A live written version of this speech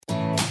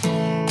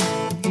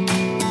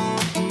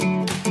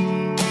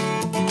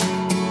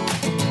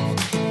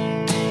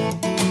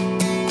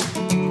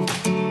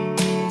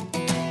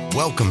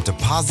Welcome to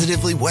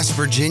Positively West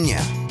Virginia,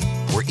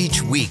 where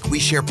each week we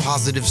share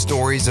positive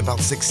stories about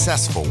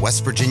successful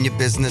West Virginia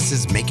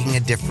businesses making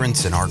a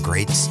difference in our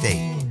great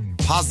state.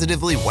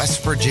 Positively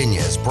West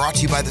Virginia is brought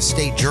to you by the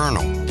State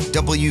Journal,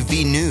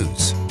 WV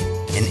News,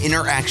 and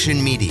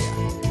Interaction Media.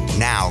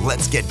 Now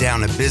let's get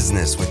down to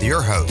business with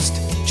your host,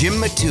 Jim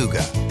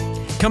Matuga.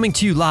 Coming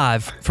to you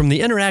live from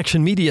the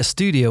Interaction Media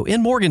studio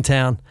in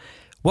Morgantown.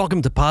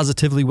 Welcome to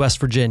Positively West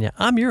Virginia.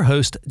 I'm your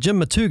host, Jim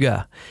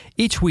Matuga.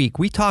 Each week,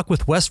 we talk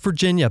with West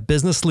Virginia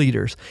business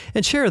leaders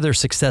and share their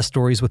success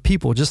stories with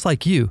people just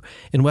like you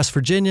in West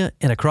Virginia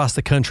and across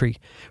the country.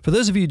 For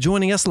those of you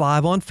joining us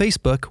live on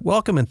Facebook,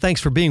 welcome and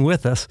thanks for being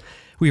with us.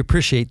 We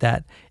appreciate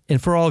that.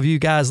 And for all of you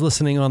guys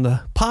listening on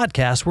the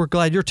podcast, we're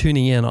glad you're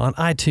tuning in on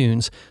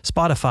iTunes,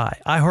 Spotify,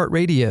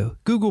 iHeartRadio,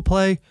 Google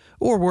Play,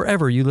 or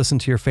wherever you listen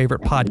to your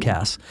favorite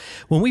podcasts.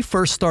 When we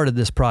first started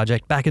this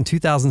project back in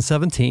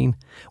 2017,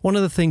 one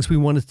of the things we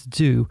wanted to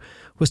do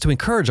was to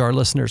encourage our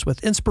listeners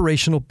with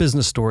inspirational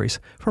business stories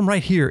from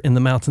right here in the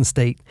Mountain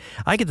State.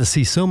 I get to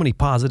see so many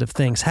positive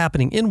things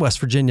happening in West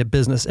Virginia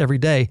business every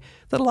day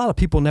that a lot of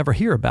people never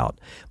hear about.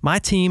 My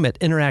team at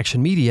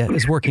Interaction Media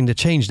is working to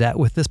change that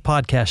with this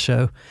podcast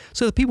show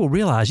so that people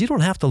realize you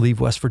don't have to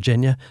leave West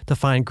Virginia to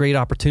find great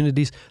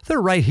opportunities.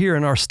 They're right here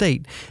in our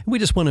state. And we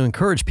just want to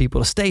encourage people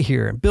to stay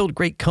here and build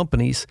great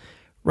companies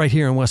right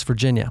here in West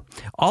Virginia.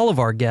 All of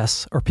our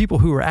guests are people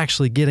who are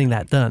actually getting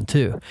that done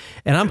too.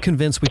 And I'm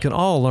convinced we can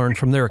all learn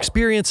from their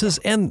experiences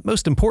and,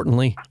 most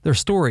importantly, their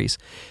stories.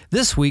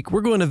 This week,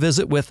 we're going to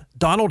visit with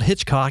Donald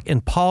Hitchcock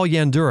and Paul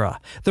Yandura.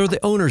 They're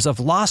the owners of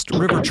Lost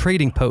River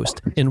Trading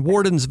Post in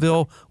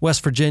Wardensville,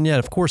 West Virginia.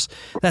 And of course,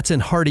 that's in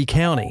Hardee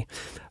County.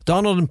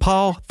 Donald and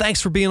Paul, thanks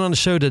for being on the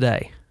show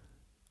today.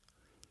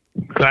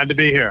 Glad to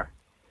be here.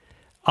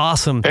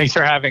 Awesome. Thanks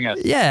for having us.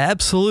 Yeah,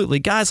 absolutely.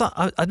 Guys,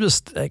 I'm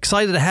just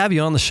excited to have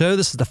you on the show.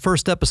 This is the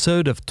first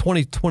episode of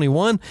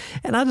 2021,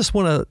 and I just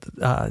want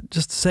to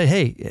just say,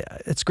 hey,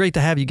 it's great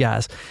to have you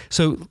guys.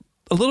 So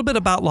a little bit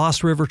about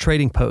Lost River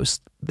Trading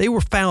Post. They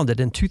were founded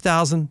in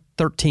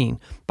 2013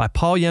 by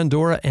Paul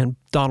Yandura and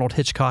Donald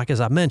Hitchcock,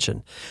 as I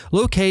mentioned,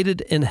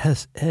 located in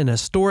an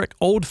historic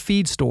old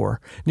feed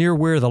store near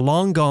where the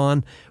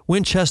long-gone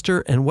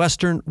Winchester and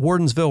Western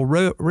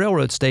Wardensville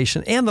Railroad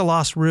Station and the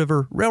Lost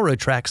River Railroad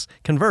tracks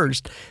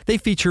converged. They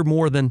feature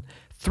more than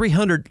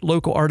 300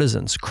 local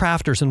artisans,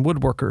 crafters, and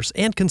woodworkers,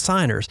 and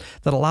consigners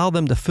that allow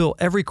them to fill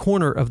every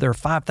corner of their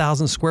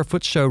 5,000 square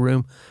foot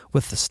showroom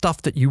with the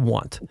stuff that you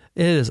want.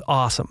 It is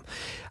awesome.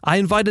 I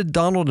invited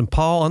Donald and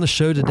Paul on the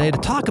show today to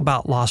talk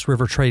about Lost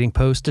River Trading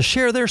Post, to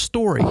share their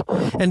story,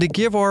 and to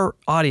give our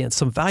audience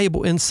some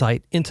valuable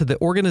insight into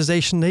the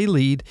organization they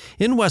lead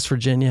in West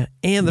Virginia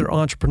and their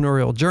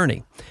entrepreneurial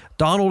journey.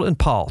 Donald and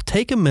Paul,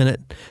 take a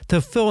minute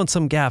to fill in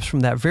some gaps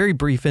from that very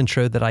brief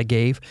intro that I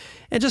gave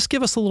and just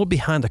give us a little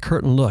behind the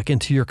curtain look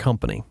into your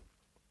company.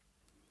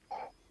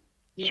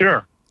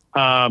 Sure.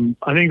 I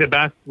think the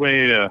best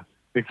way to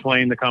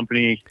explain the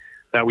company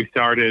that we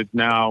started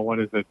now,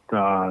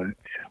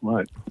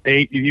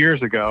 8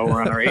 years ago,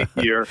 we're on our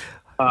 8th year.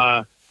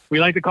 We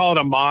like to call it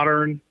a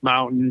modern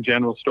mountain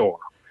general store.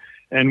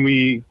 And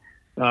we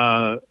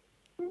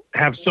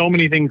have so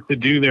many things to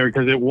do there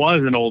because it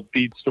was an old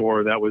feed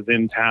store that was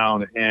in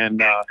town.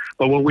 And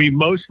but what we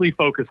mostly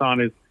focus on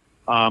is,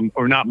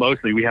 or not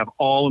mostly, we have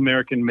all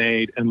American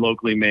made and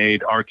locally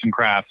made arts and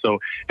crafts. So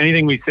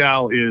anything we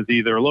sell is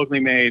either locally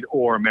made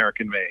or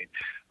American made.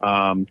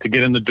 To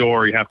get in the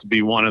door, you have to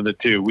be one of the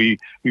two. We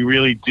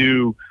really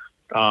do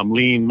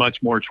lean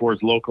much more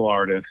towards local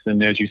artists.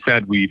 And as you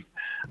said, we've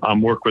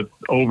worked with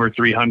over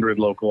 300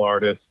 local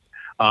artists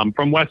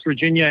from West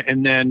Virginia.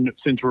 And then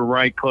since we're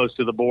right close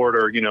to the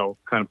border,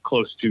 kind of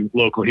close to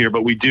local here,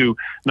 but we do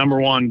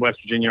number one, West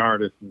Virginia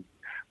artists is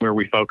where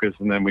we focus.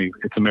 And then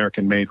it's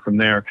American made from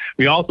there.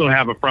 We also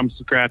have a from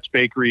scratch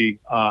bakery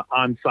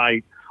on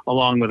site,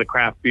 along with a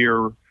craft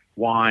beer,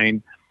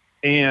 wine,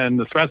 and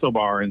the espresso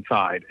bar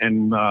inside.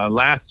 And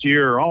last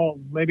year,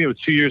 maybe it was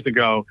 2 years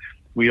ago,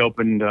 we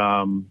opened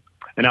an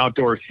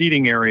outdoor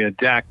seating area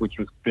deck, which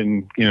has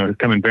been,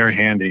 come in very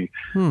handy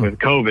with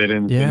COVID,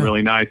 and it's been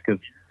really nice because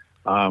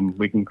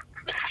we can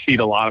seat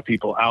a lot of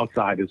people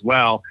outside as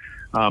well.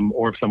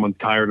 Or if someone's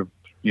tired of,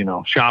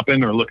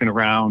 shopping or looking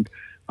around,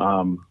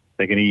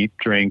 they can eat,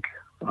 drink.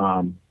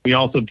 We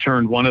also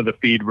turned one of the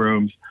feed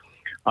rooms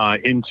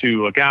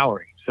into a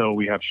gallery. So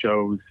we have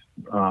shows.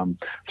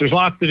 There's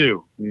lots to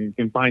do. You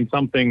can find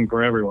something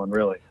for everyone,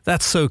 really.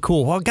 That's so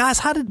cool. Well, guys,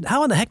 how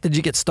in the heck did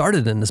you get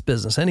started in this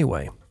business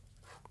anyway?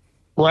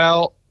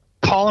 Well,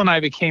 Paul and I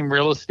became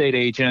real estate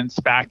agents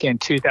back in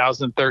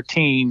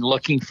 2013,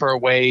 looking for a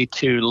way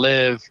to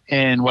live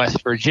in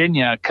West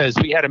Virginia because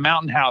we had a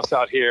mountain house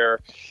out here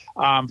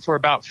for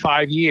about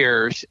 5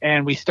 years.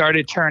 And we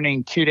started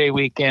turning 2-day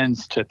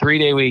weekends to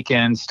 3-day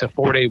weekends to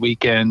 4-day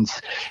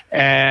weekends.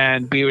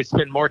 And we would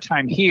spend more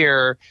time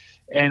here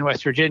in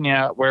West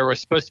Virginia, where we're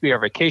supposed to be our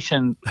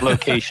vacation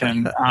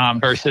location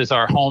versus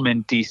our home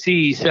in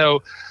DC.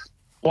 So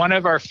one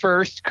of our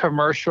first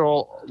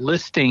commercial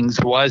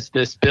listings was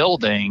this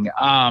building,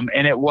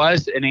 and it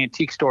was an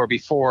antique store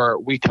before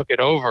we took it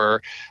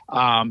over.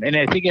 And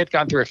I think it had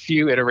gone through a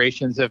few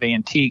iterations of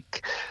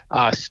antique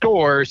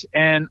stores.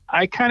 And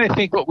I kind of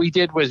think what we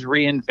did was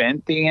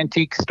reinvent the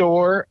antique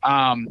store.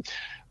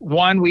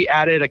 One, we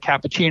added a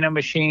cappuccino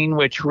machine,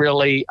 which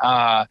really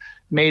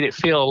made it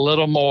feel a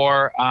little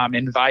more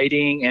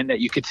inviting and that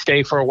you could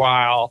stay for a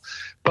while.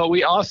 But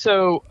we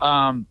also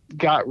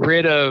got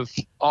rid of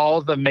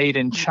all the made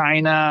in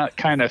China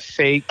kind of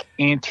fake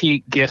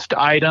antique gift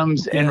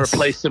items and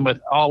replaced them with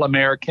all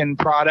American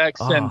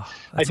products. And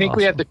I think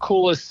we had the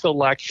coolest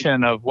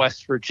selection of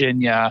West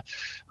Virginia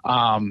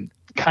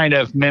kind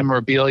of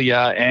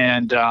memorabilia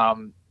and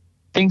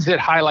things that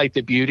highlight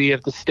the beauty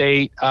of the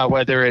state,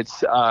 whether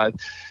it's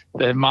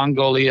the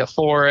Mongolia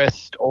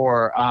forest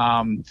or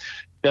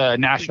the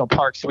national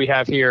parks we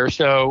have here.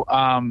 So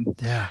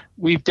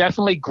we've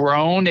definitely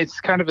grown.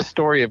 It's kind of a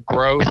story of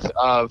growth,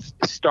 of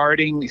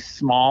starting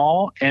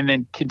small and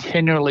then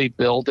continually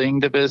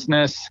building the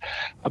business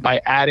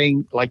by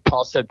adding, like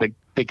Paul said,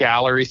 the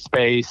gallery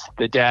space,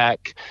 the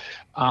deck.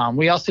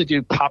 We also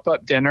do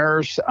pop-up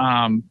dinners,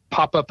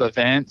 pop-up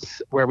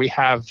events where we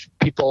have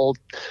people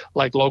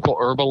like local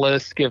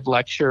herbalists give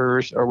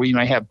lectures, or we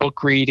may have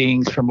book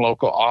readings from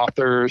local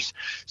authors.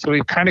 So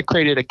we've kind of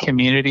created a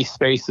community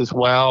space as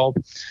well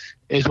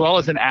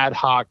as an ad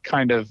hoc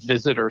kind of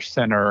visitor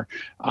center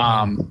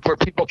where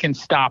people can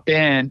stop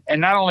in.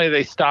 And not only are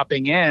they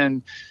stopping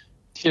in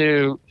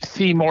to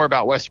see more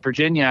about West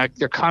Virginia,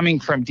 they're coming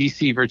from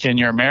DC,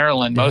 Virginia, or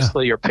Maryland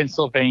mostly, or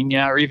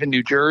Pennsylvania, or even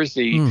New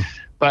Jersey.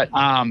 But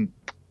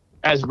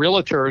as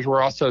realtors,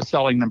 we're also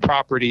selling them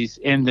properties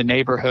in the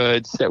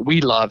neighborhoods that we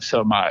love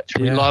so much.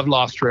 We love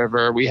Lost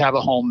River. We have a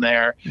home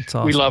there.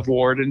 Awesome. We love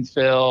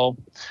Wardenville.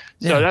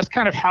 So that's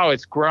kind of how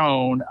it's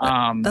grown.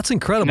 That's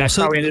incredible. That's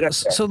how we ended up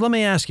there. So let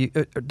me ask you,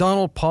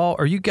 Donald, Paul,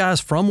 are you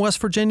guys from West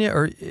Virginia,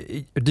 or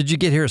did you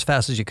get here as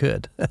fast as you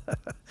could?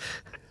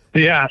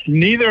 Yeah,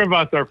 neither of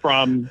us are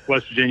from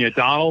West Virginia.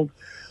 Donald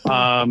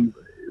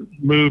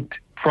moved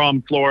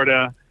from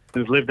Florida,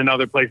 has lived in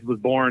other places, was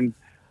born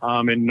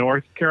in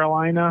North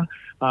Carolina,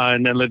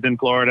 and then lived in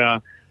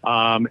Florida.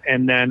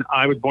 And then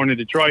I was born in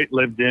Detroit,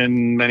 lived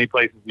in many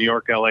places, New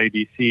York, LA,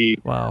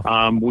 DC.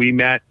 Wow. We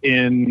met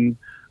in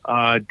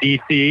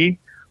DC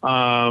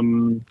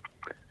 20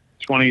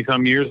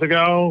 some years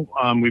ago.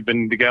 We've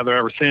been together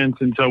ever since.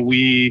 And so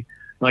we,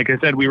 like I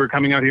said, we were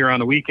coming out here on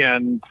the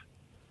weekend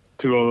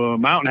to a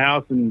mountain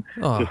house and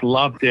just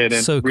loved it,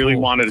 and so really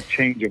cool. wanted a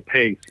change of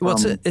pace from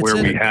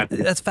where we had.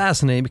 That's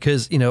fascinating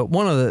because,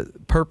 one of the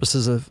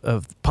purposes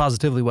of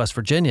Positively West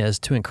Virginia is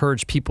to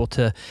encourage people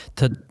to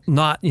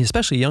not,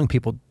 especially young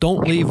people,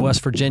 don't leave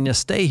West Virginia,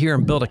 stay here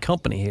and build a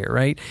company here,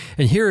 right?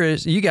 And here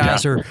is, you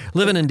guys are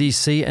living in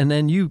DC, and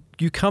then you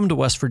come to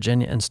West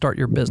Virginia and start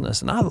your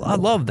business. And I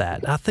love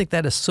that. I think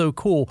that is so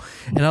cool.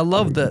 And I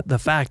love the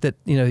fact that,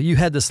 you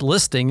had this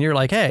listing, you're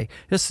like, hey,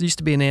 this used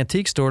to be an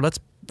antique store.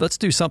 Let's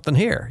do something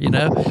here,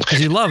 because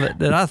you love it.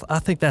 And I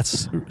think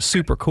that's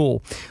super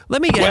cool.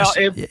 Let me ask.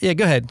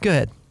 Go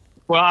ahead.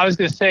 Well, I was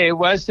going to say it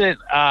wasn't.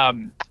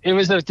 It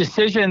was a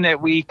decision that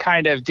we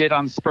kind of did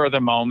on the spur of the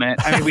moment.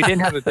 I mean, we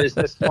didn't have a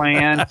business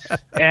plan,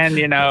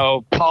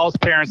 and Paul's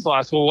parents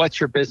asked, "Well,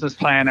 what's your business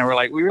plan?" And we're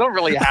like, "We don't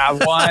really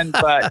have one,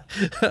 but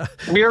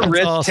we're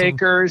risk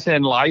takers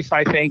in life,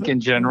 I think,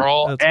 in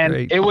general." That's and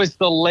great. It was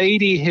the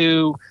lady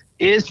who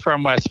is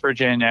from West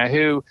Virginia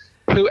who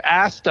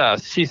asked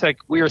us. She's like,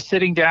 we were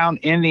sitting down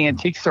in the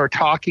antique store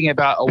talking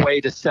about a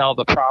way to sell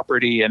the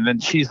property. And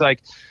then she's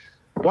like,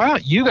 why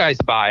don't you guys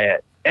buy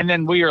it? And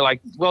then we were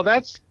like, well,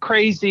 that's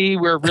crazy.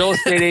 We're real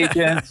estate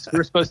agents.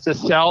 We're supposed to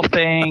sell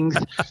things.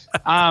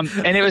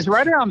 And it was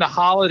right around the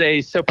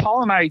holidays. So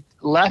Paul and I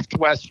left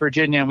West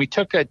Virginia and we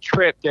took a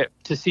trip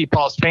to see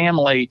Paul's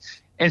family.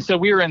 And so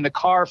we were in the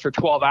car for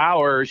 12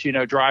 hours,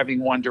 driving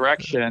one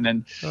direction.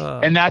 And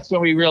that's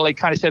when we really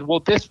kind of said, well,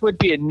 this would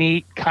be a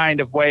neat kind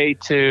of way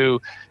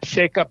to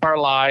shake up our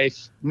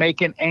life,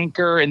 make an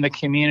anchor in the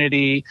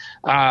community,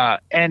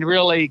 and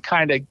really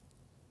kind of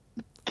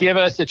give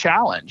us a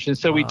challenge. And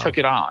so we took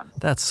it on.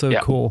 That's so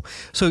cool.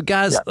 So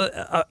guys,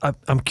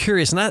 I'm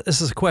curious, and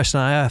this is a question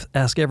I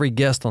ask every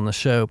guest on the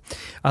show.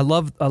 I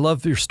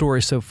love your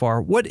story so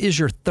far. What is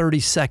your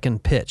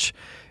 30-second pitch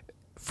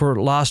for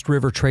Lost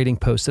River Trading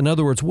Post? In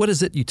other words, what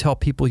is it you tell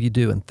people you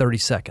do in 30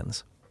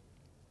 seconds?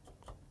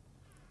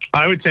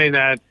 I would say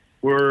that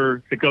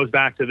it goes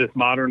back to this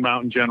modern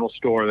mountain general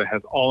store that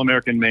has all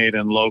American made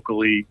and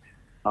locally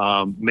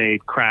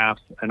made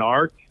crafts and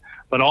arts,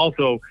 but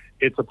also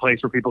it's a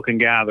place where people can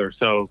gather.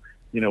 So,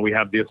 we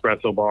have the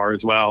espresso bar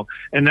as well.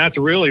 And that's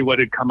really what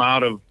had come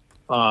out of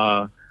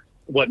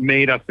what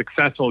made us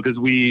successful, because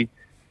we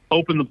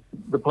opened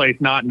the place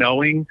not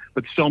knowing,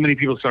 but so many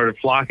people started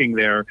flocking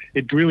there.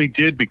 It really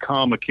did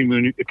become a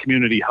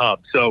community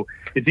hub. So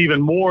it's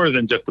even more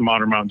than just the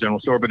modern mountain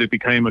general store, but it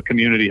became a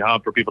community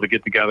hub for people to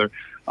get together,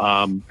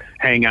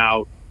 hang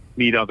out,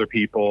 meet other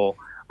people.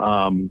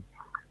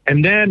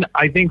 And then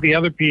I think the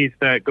other piece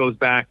that goes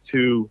back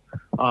to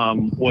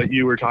what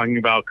you were talking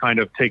about, kind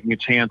of taking a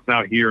chance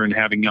out here and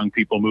having young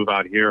people move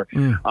out here.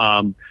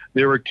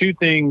 There were two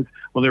things.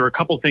 Well, there were a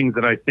couple things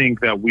that I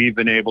think that we've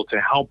been able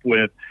to help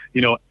with.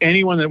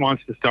 Anyone that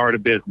wants to start a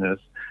business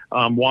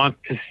wants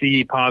to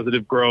see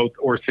positive growth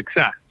or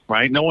success,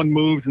 right? No one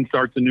moves and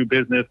starts a new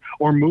business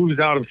or moves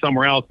out of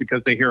somewhere else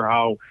because they hear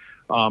how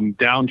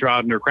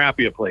downtrodden or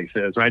crappy a place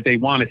is, right? They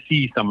want to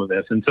see some of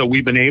this. And so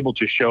we've been able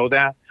to show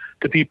that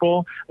to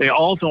people. They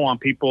also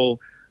want people,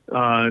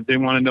 they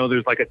want to know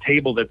there's like a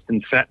table that's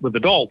been set with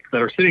adults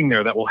that are sitting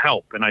there that will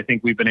help. And I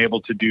think we've been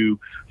able to do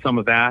some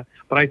of that.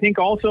 But I think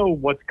also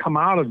what's come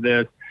out of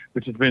this,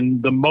 which has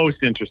been the most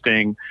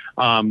interesting,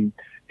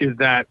 is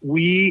that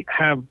we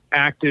have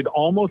acted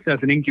almost as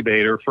an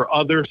incubator for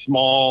other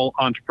small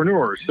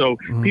entrepreneurs. So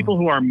people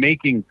who are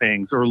making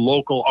things, or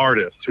local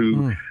artists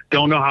who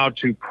don't know how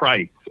to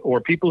price,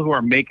 or people who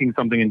are making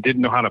something and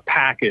didn't know how to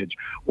package,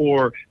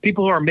 or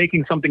people who are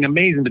making something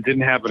amazing but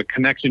didn't have a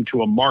connection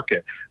to a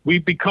market.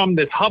 We've become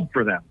this hub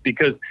for them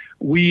because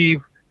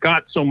we've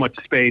got so much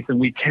space and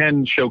we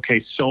can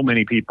showcase so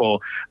many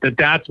people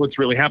that's what's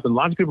really happened.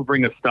 Lots of people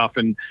bring us stuff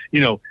and,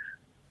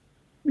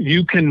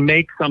 you can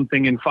make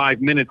something in 5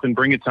 minutes and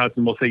bring it to us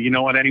and we'll say, you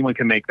know what, anyone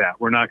can make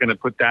that. We're not going to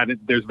put that in.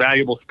 There's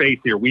valuable space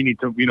here. We need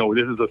to,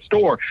 this is a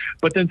store.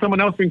 But then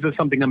someone else brings us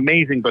something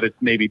amazing, but it's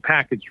maybe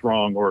packaged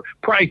wrong or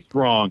priced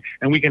wrong,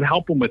 and we can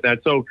help them with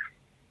that. So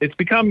it's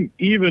become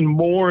even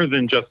more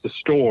than just a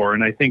store.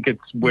 And I think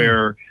it's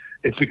where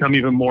it's become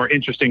even more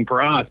interesting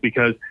for us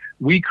because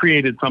we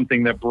created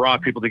something that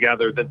brought people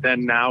together that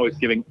then now is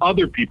giving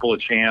other people a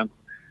chance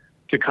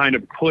to kind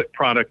of put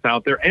products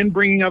out there and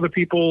bringing other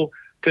people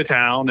to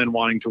town and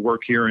wanting to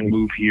work here and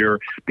move here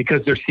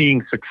because they're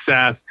seeing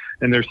success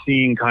and they're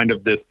seeing kind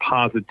of this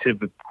positive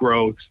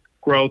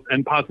growth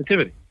and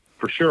positivity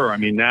for sure. I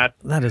mean, that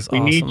is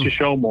awesome. We need to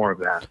show more of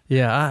that.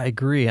 Yeah, I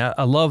agree.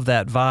 I love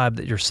that vibe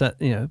that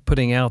you're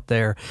putting out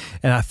there.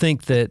 And I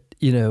think that,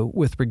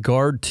 with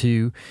regard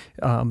to,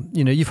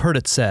 you've heard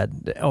it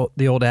said,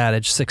 the old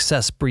adage,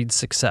 success breeds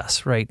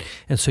success, right?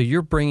 And so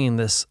you're bringing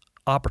this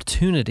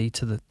opportunity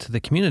to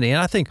the community.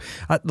 And I think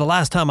the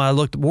last time I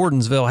looked,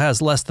 Wardensville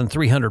has less than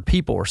 300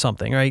 people or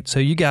something, right? So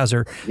you guys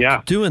are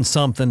doing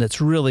something that's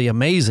really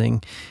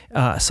amazing,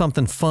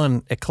 something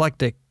fun,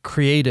 eclectic,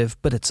 creative,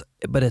 but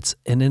it's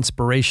an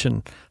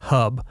inspiration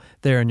hub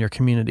there in your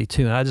community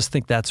too. And I just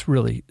think that's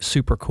really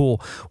super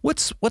cool.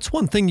 What's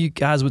one thing you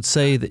guys would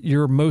say that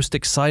you're most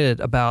excited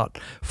about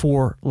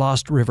for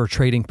Lost River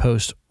Trading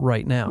Post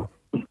right now?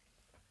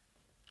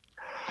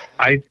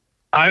 I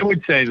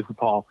would say, this is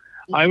Paul,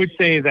 I would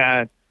say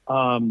that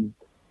the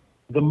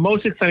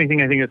most exciting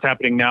thing I think that's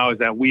happening now is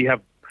that we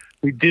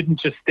didn't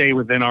just stay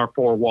within our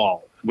four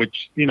walls,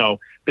 which,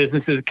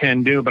 businesses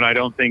can do, but I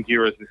don't think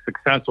you're as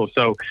successful.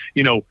 So,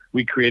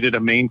 we created a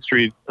Main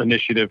Street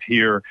initiative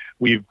here.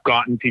 We've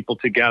gotten people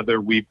together.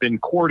 We've been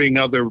courting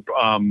other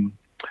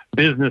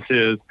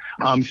businesses.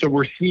 So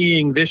we're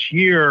seeing this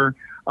year,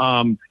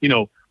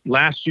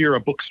 last year, a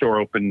bookstore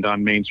opened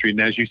on Main Street.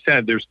 And as you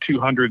said, there's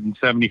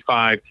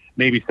 275,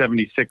 maybe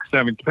 76,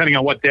 7, depending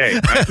on what day.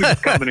 Right? We're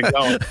just coming and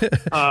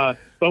going.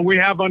 But we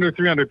have under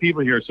 300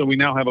 people here. So we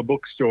now have a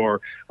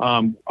bookstore.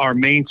 Our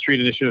Main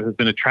Street initiative has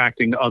been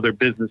attracting other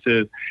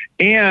businesses.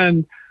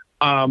 And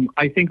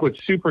I think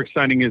what's super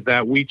exciting is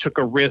that we took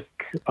a risk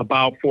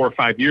about 4 or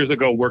 5 years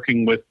ago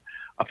working with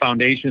a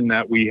foundation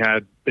that we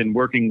had been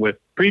working with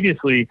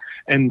previously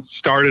and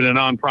started a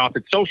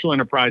nonprofit social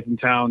enterprise in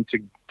town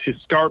to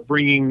start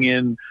bringing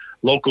in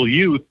local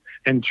youth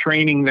and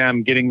training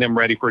them, getting them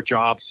ready for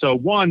jobs. So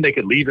one, they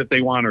could leave if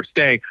they want or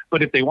stay,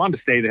 but if they want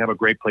to stay, they have a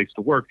great place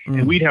to work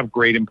and we'd have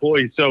great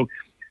employees. So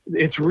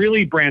it's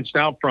really branched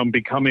out from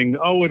becoming,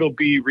 it'll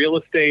be real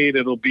estate,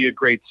 it'll be a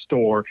great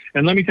store.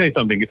 And let me tell you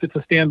something, if it's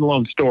a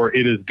standalone store,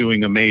 it is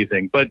doing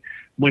amazing. But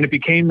when it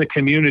became the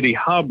community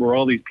hub where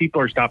all these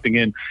people are stopping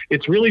in,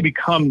 it's really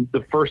become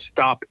the first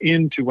stop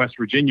into West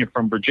Virginia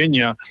from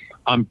Virginia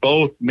on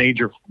both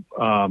major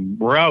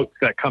routes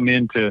that come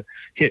in to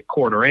hit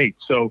quarter 8.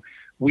 So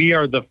we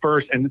are the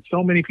first, and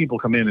so many people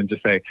come in and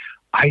just say,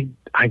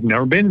 I've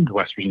never been to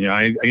West Virginia.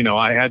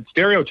 I had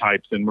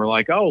stereotypes and we're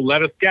like,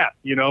 let us guess,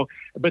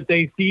 but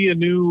they see a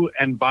new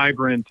and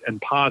vibrant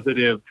and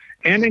positive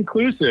and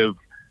inclusive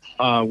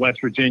West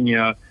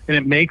Virginia, and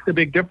it makes a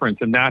big difference.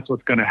 And that's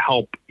what's going to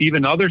help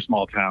even other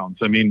small towns.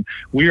 I mean,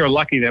 we are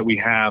lucky that we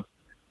have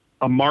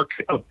a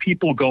market of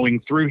people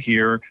going through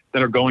here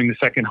that are going to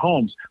second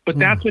homes, but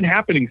that's been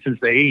happening since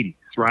the 80s,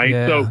 right?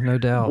 Yeah, so no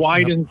doubt.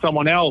 Why didn't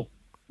someone else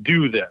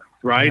do this?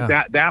 Right.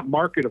 Yeah. That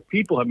market of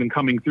people have been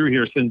coming through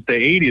here since the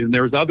 80s. And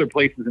there's other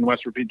places in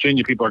West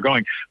Virginia people are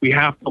going. We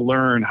have to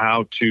learn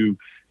how to,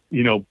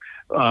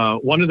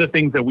 one of the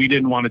things that we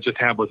didn't want to just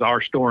have was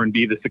our store and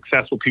be the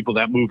successful people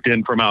that moved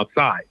in from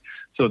outside.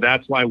 So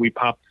that's why we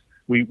popped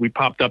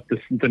up the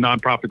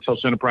nonprofit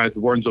social enterprise,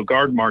 the Wardensville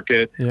Garden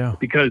Market,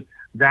 because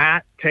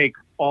that takes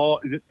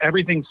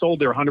everything sold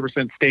there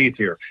 100% stays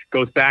here,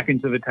 goes back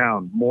into the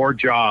town, more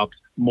jobs,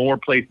 more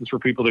places for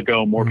people to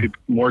go, more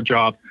people, more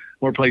jobs.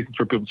 more places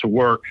for people to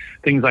work,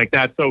 things like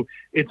that. So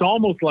it's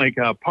almost like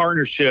a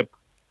partnership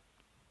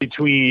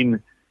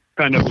between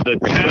kind of the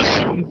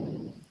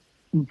town,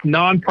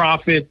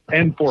 nonprofit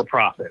and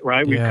for-profit,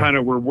 right? Yeah.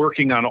 We're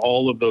working on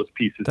all of those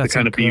pieces That's to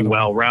kind of be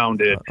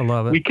well-rounded. I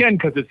love it. We can,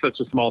 because it's such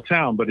a small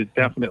town, but it's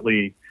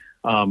definitely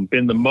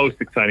been the most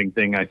exciting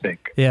thing, I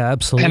think. Yeah,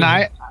 absolutely.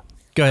 And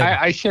Go ahead.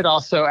 I should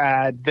also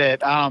add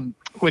that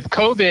with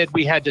COVID,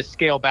 we had to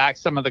scale back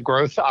some of the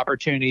growth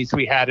opportunities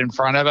we had in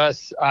front of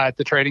us at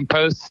the Trading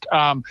Post.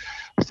 Some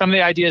of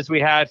the ideas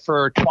we had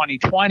for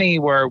 2020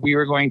 were we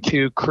were going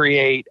to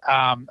create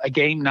a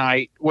game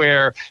night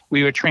where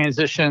we would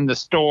transition the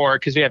store,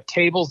 because we have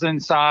tables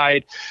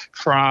inside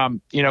from,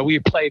 we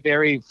play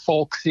very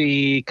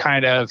folksy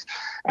kind of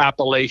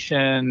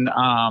Appalachian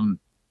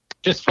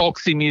just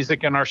folksy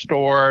music in our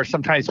store.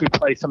 Sometimes we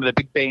play some of the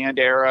big band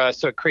era,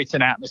 so it creates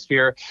an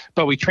atmosphere.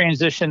 But we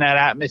transition that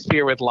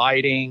atmosphere with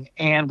lighting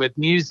and with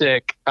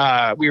music.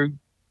 We were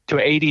to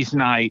an 80s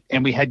night,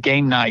 and we had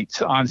game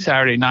nights on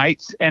Saturday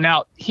nights. And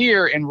out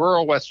here in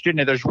rural West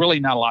Virginia, there's really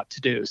not a lot to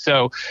do.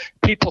 So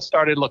people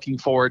started looking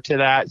forward to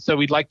that. So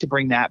we'd like to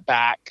bring that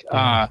back.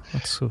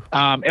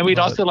 And we'd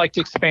also like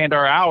to expand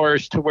our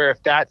hours to where,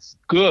 if that's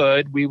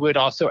good, we would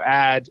also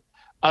add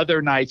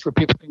other nights where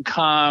people can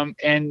come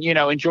and,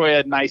 enjoy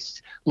a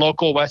nice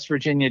local West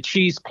Virginia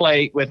cheese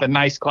plate with a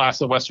nice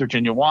glass of West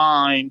Virginia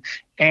wine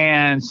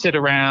and sit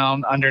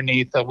around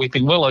underneath a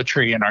weeping willow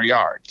tree in our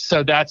yard.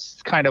 So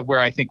that's kind of where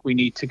I think we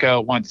need to go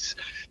once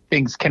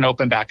things can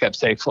open back up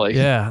safely.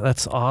 Yeah,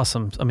 that's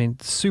awesome. I mean,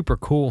 super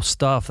cool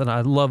stuff. And I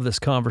love this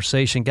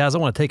conversation. Guys, I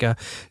want to take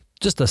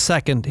just a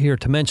second here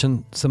to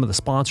mention some of the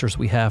sponsors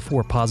we have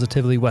for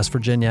Positively West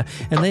Virginia,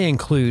 and they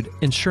include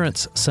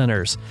Insurance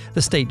Centers,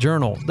 the State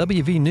Journal,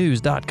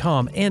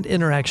 WVNews.com, and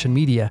Interaction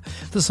Media.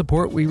 The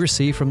support we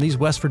receive from these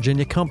West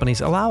Virginia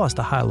companies allow us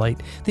to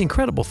highlight the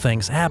incredible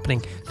things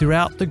happening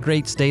throughout the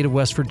great state of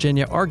West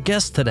Virginia. Our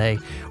guests today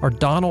are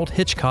Donald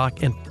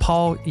Hitchcock and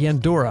Paul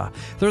Yandura.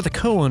 They're the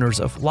co-owners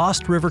of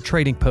Lost River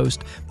Trading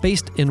Post,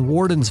 based in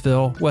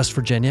Wardensville, West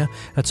Virginia.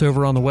 That's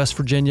over on the West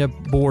Virginia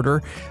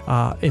border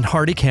in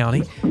Hardy County.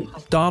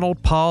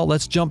 Donald, Paul,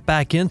 let's jump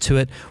back into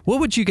it.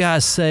 What would you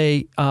guys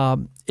say,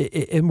 and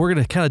we're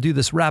going to kind of do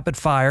this rapid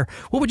fire,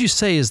 what would you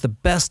say is the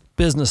best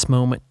business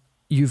moment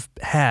you've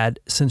had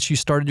since you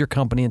started your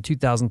company in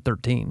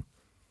 2013?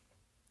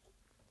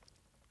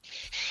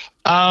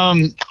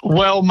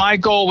 Well, my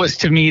goal was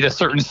to meet a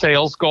certain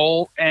sales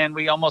goal, and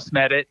we almost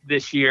met it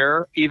this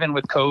year, even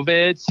with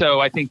COVID. So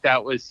I think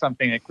that was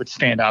something that would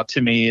stand out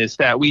to me, is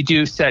that we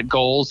do set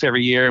goals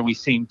every year and we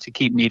seem to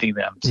keep meeting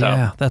them. So.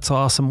 Yeah, that's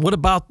awesome. What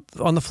about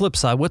on the flip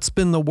side? What's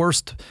been the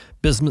worst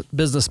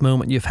business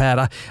moment you've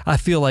had? I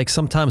feel like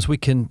sometimes we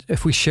can,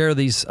 if we share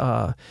these,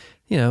 the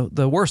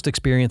worst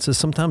experiences,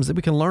 sometimes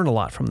we can learn a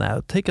lot from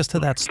that. Take us to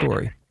that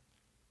story.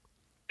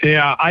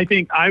 Yeah, I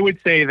think I would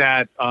say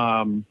that,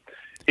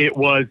 it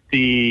was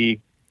the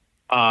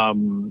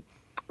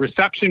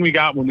reception we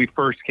got when we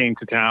first came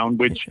to town,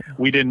 which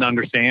we didn't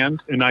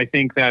understand. And I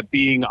think that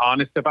being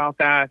honest about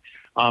that,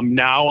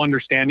 now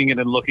understanding it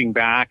and looking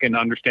back and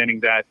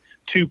understanding that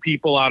 2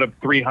 people out of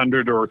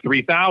 300 or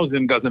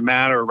 3,000 doesn't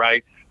matter,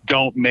 right?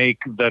 Don't make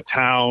the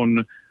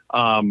town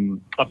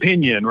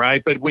opinion,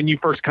 right? But when you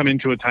first come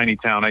into a tiny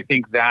town, I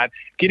think that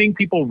getting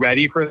people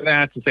ready for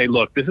that, to say,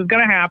 look, this is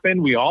going to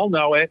happen. We all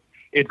know it.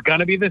 It's going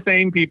to be the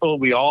same people.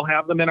 We all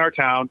have them in our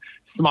town.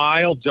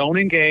 Smile, don't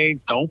engage,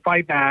 don't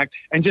fight back,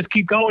 and just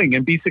keep going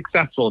and be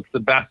successful. It's the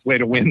best way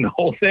to win the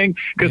whole thing.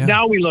 Because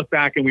now we look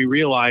back and we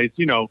realize,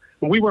 well,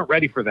 we weren't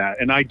ready for that.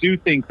 And I do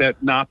think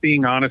that not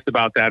being honest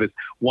about that is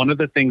one of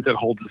the things that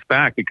holds us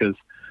back, because,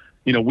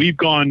 we've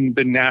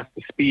been asked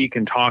to speak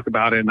and talk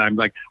about it. And I'm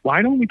like,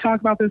 why don't we talk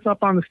about this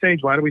up on the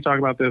stage? Why do we talk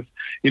about this,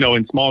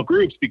 in small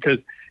groups? Because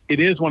it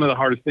is one of the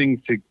hardest things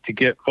to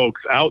get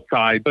folks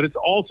outside, but it's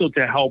also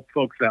to help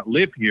folks that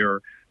live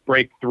here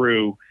break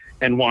through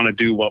and want to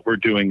do what we're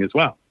doing as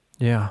well.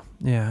 Yeah,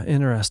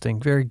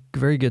 interesting. Very,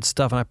 very good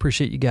stuff, and I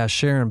appreciate you guys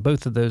sharing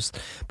both of those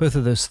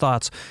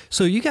thoughts.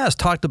 So you guys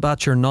talked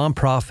about your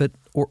nonprofit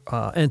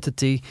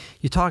entity.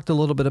 You talked a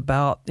little bit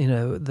about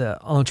the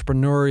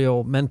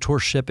entrepreneurial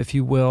mentorship, if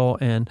you will,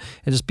 and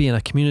just being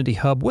a community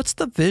hub. What's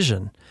the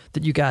vision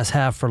that you guys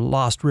have for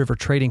Lost River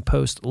Trading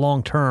Post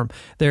long term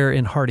there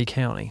in Hardy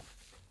County?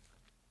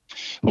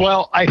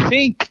 Well, I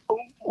think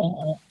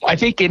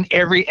in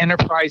every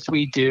enterprise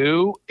we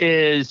do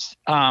is,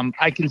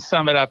 I can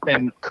sum it up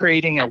in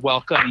creating a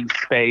welcoming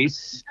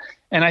space.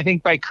 And I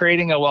think by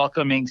creating a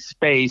welcoming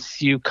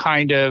space, you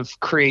kind of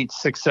create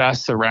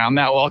success around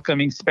that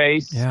welcoming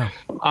space. Yeah.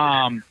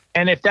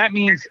 And if that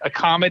means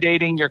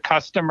accommodating your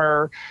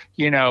customer,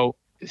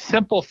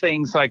 simple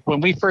things like when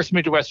we first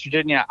moved to West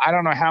Virginia, I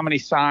don't know how many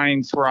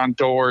signs were on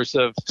doors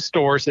of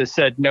stores that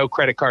said no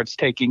credit cards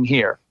taking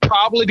here.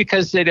 Probably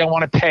because they don't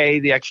want to pay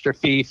the extra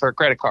fee for a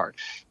credit card.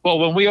 Well,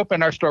 when we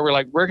opened our store, we're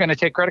like, we're going to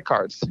take credit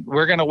cards.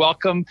 We're going to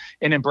welcome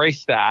and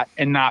embrace that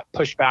and not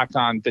push back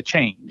on the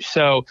change.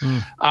 So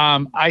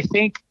I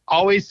think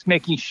always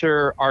making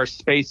sure our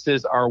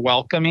spaces are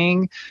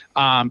welcoming,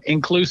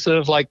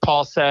 inclusive, like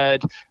Paul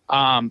said,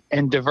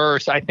 and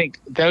diverse. I think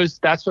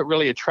that's what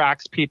really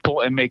attracts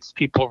people and makes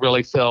people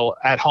really feel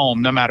at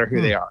home, no matter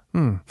who they are.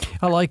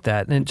 I like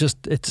that. And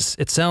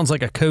it sounds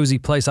like a cozy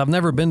place. I've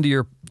never been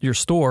to your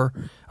store.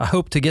 I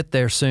hope to get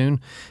there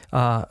soon.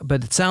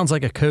 But it sounds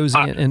like a cozy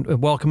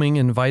and welcoming,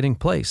 inviting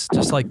place,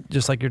 just like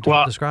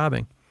you're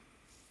describing.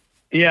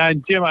 Yeah,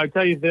 and Jim, I would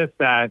tell you this,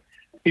 that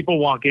people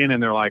walk in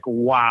and they're like,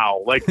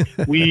 wow. Like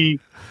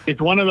it's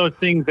one of those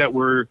things that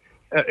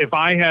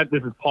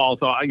this is Paul,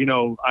 so,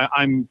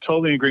 I'm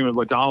totally in agreement with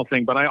what Donald's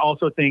saying, but I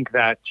also think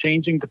that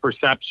changing the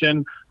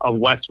perception of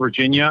West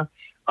Virginia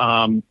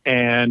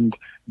and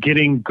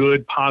getting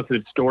good,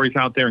 positive stories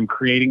out there and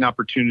creating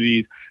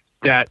opportunities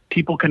that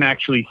people can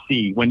actually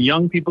see. When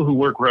young people who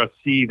work for us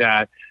see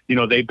that,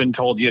 they've been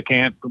told you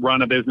can't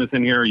run a business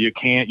in here, you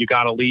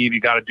got to leave, you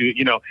got to do,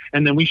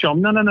 and then we show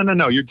them,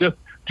 no, you're just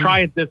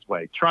try it this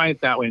way, try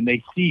it that way. And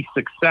they see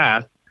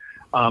success.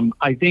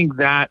 I think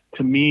that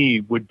to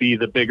me would be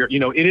the bigger,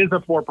 it is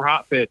a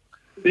for-profit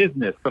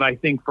business, but I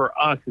think for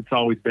us, it's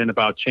always been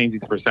about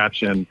changing the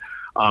perception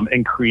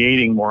and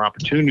creating more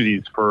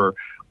opportunities for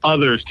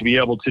others to be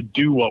able to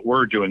do what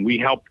we're doing. We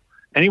help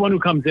anyone who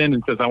comes in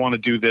and says, I want to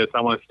do this,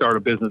 I want to start a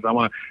business,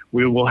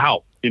 we will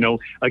help.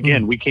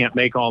 Again, we can't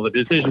make all the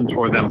decisions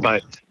for them,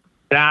 but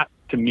that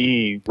to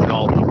me would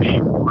also be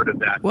part of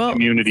that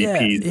community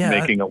piece,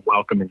 making a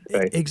welcoming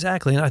space.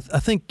 Exactly. And I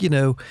think,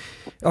 a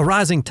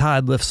rising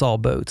tide lifts all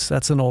boats.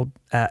 That's an old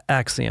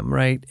axiom,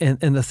 right?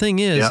 And the thing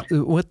is,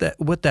 what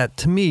that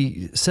to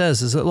me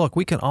says is that, look,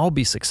 we can all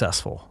be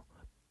successful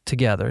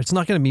together. It's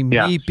not going to be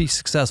me be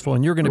successful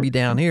and you're going to be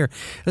down here.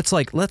 It's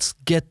like, let's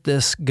get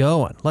this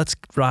going. Let's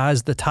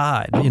rise the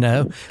tide,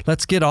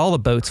 let's get all the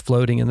boats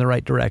floating in the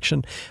right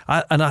direction.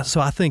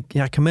 So I think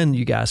I commend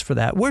you guys for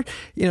that.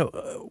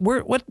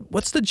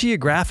 What's the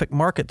geographic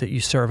market that you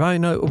serve? I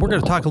know we're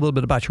going to talk a little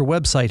bit about your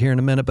website here in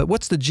a minute, but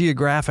what's the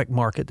geographic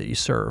market that you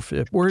serve?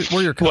 Where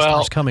are your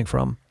customers coming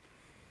from?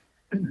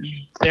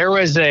 There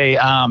was a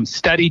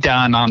study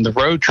done on the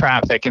road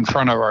traffic in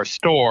front of our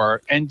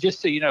store. And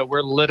just so you know,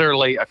 we're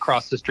literally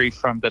across the street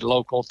from the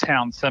local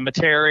town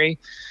cemetery.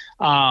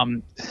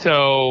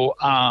 So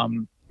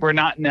we're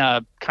not in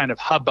a kind of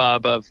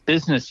hubbub of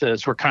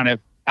businesses. We're kind of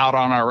out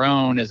on our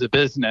own as a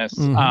business.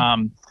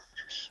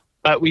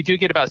 But we do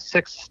get about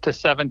 6,000 to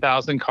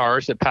 7,000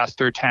 cars that pass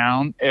through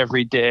town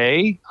every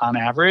day on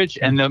average.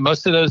 And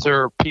most of those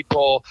are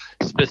people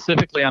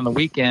specifically on the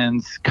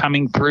weekends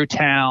coming through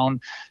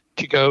town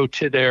to go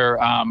to their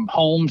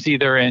homes,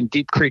 either in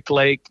Deep Creek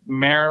Lake,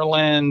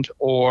 Maryland,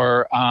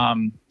 or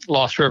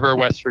Lost River,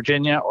 West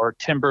Virginia, or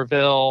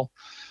Timberville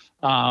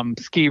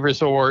ski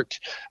resort.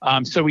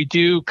 So we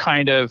do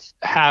kind of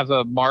have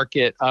a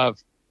market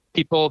of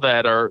people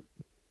that are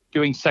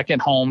doing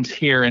second homes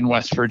here in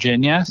West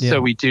Virginia. Yeah. So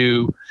we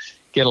do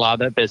get a lot of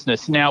that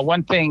business. Now,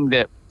 one thing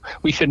that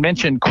we should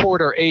mention,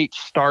 Corridor H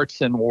starts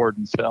in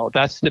Wardensville.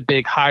 That's the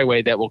big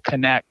highway that will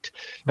connect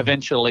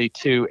eventually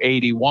to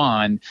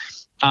 81.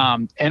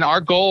 And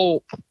our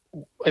goal,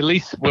 at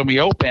least when we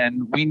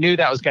opened, we knew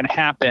that was going to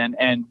happen,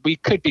 and we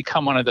could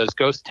become one of those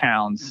ghost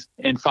towns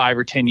in 5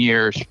 or 10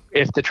 years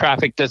if the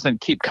traffic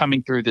doesn't keep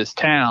coming through this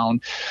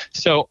town.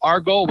 So our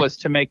goal was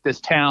to make this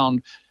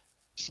town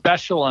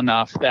special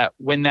enough that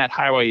when that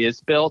highway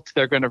is built,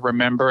 they're going to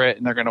remember it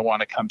and they're going to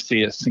want to come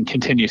see us and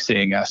continue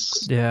seeing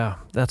us. Yeah,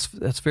 that's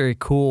very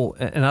cool.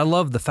 And I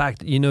love the fact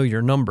that you know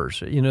your numbers,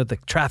 the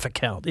traffic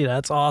count.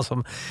 That's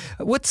awesome.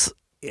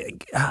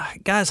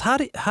 Guys, how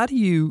do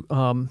you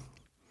and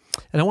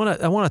I want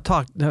to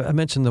talk. I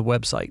mentioned the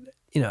website.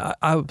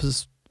 I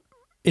was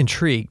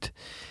intrigued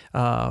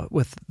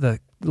with the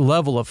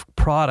level of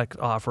product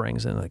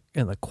offerings and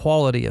the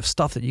quality of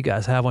stuff that you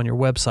guys have on your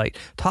website.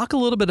 Talk a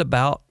little bit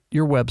about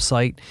your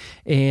website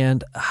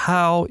and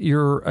how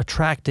you're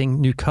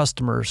attracting new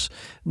customers,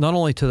 not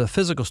only to the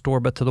physical store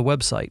but to the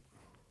website.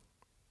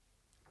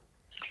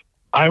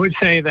 I would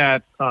say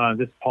that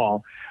this is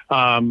Paul.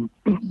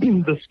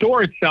 The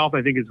store itself,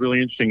 I think, is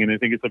really interesting, and I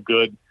think it's a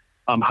good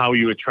how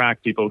you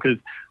attract people, because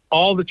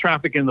all the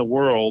traffic in the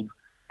world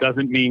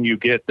doesn't mean you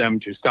get them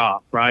to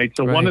stop, right?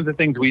 So one of the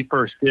things we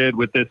first did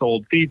with this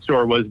old feed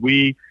store was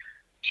we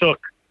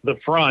took the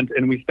front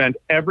and we spent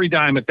every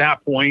dime at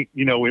that point.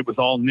 It was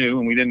all new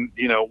and we didn't,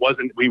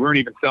 we weren't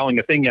even selling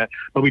a thing yet,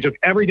 but we took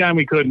every dime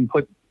we could and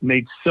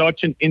made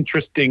such an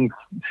interesting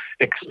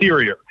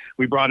exterior.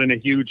 We brought in a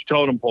huge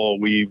totem pole.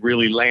 We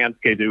really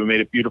landscaped it. We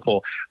made it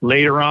beautiful.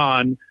 Later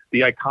on,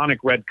 the iconic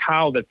red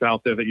cow that's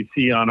out there that you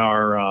see on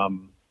our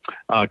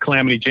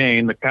Calamity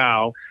Jane, the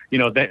cow,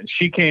 that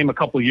she came a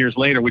couple of years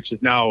later, which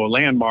is now a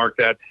landmark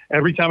that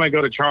every time I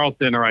go to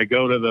Charleston or I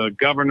go to the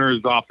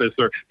governor's office,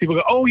 or people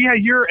go, oh yeah,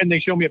 and they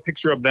show me a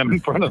picture of them in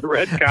front of the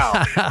red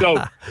cow.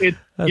 So it's,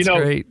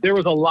 great. There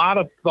was a lot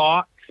of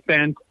thought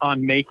spent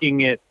on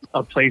making it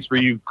a place where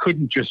you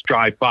couldn't just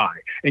drive by.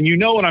 And you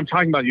know what I'm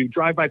talking about. You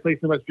drive by a place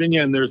in West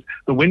Virginia and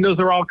the windows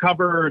are all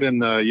covered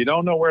and you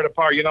don't know where to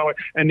park,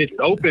 and it's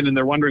open and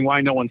they're wondering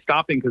why no one's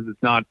stopping because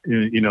it's not,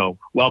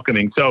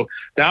 welcoming. So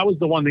that was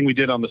the one thing we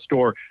did on the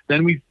store.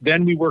 Then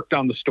we worked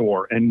on the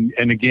store. And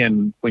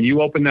again, when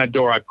you open that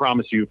door, I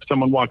promise you, if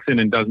someone walks in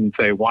and doesn't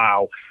say,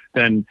 wow,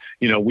 then,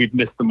 we've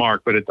missed the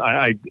mark, but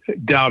I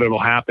doubt it'll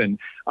happen.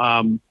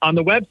 On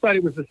the website,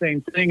 it was the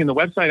same thing. And the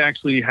website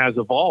actually has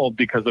evolved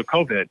because of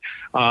COVID.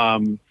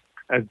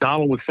 As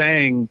Donald was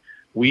saying,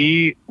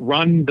 we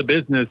run the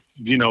business,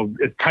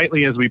 as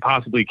tightly as we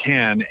possibly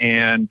can.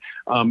 And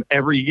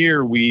every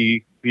year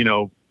we,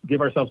 give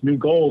ourselves new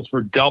goals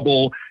for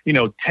double,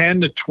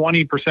 10 to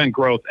 20%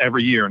 growth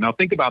every year. Now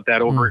think about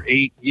that over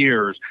 8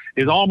 years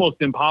is almost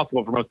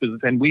impossible for most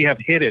businesses. And we have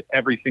hit it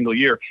every single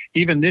year.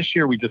 Even this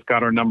year, we just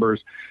got our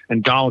numbers,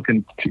 and Donald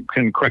can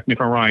correct me if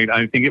I'm right.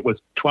 I think it was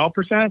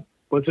 12%.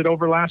 Was it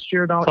over last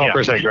year, Donald?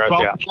 12% growth,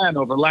 12%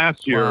 over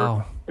last year.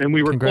 Wow. And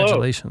we were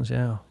Congratulations. close.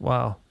 Yeah.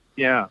 Wow.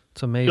 Yeah.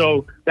 It's amazing.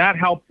 So that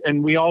helped.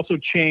 And we also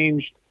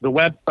changed the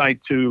website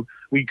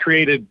we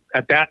created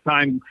at that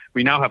time,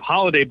 we now have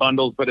holiday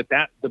bundles, but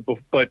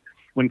but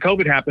when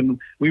COVID happened,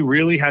 we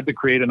really had to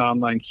create an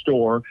online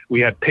store.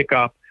 We had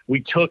pickup. We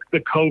took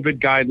the COVID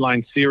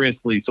guidelines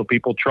seriously. So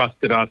people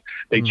trusted us.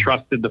 They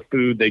trusted the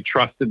food. They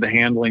trusted the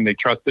handling. They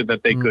trusted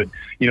that they could,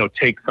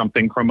 take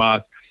something from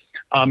us.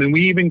 And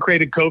we even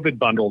created COVID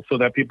bundles so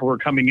that people were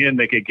coming in,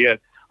 they could get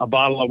a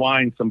bottle of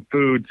wine, some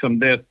food, some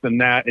this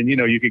and that. And,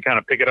 you could kind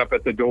of pick it up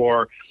at the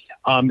door.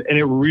 And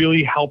it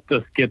really helped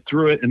us get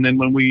through it. And then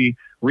when we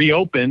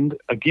reopened,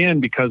 again,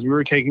 because we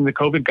were taking the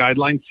COVID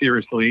guidelines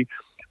seriously,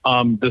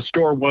 the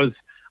store was,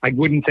 I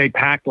wouldn't say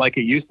packed like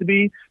it used to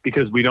be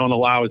because we don't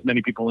allow as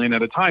many people in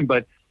at a time.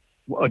 But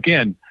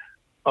again,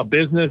 a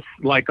business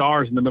like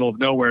ours in the middle of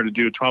nowhere to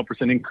do a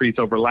 12% increase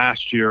over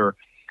last year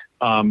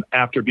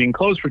after being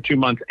closed for 2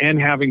 months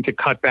and having to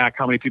cut back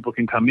how many people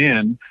can come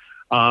in,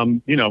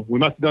 we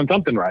must have done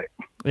something right.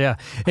 Yeah.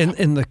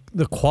 And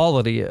the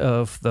quality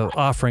of the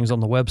offerings on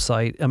the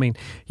website, I mean,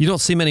 you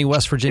don't see many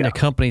West Virginia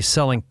companies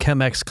selling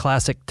Chemex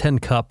Classic 10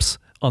 cups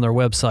on their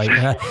website.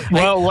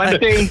 Well, one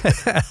thing.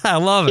 I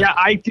love it. Yeah,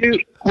 I do.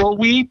 Well,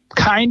 we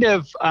kind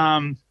of,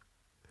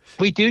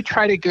 we do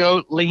try to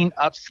go lean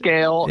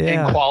upscale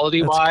and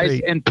quality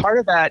wise. And part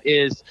of that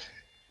is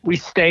we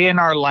stay in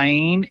our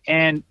lane.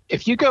 And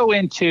if you go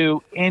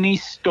into any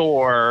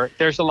store,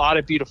 there's a lot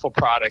of beautiful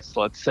products,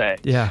 let's say.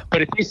 Yeah.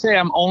 But if you say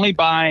I'm only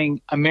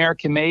buying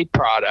American-made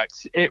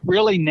products, it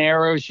really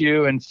narrows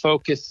you and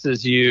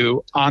focuses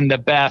you on the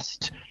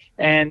best.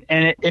 And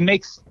it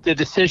makes the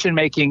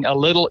decision-making a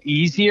little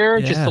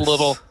easier, just a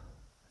little.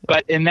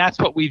 And that's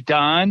what we've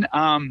done.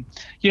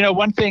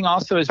 One thing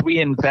also is we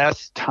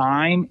invest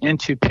time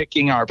into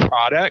picking our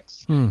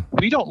products.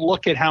 We don't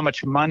look at how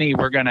much money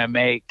we're going to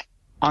make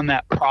on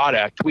that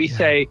product. We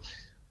say,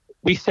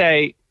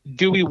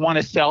 do we want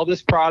to sell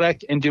this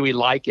product and do we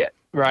like it?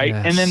 Right.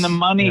 Yes. And then the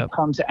money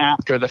comes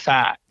after the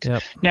fact.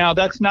 Now,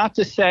 that's not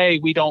to say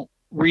we don't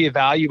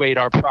reevaluate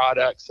our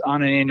products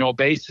on an annual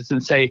basis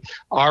and say,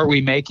 are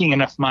we making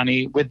enough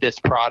money with this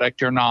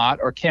product or not?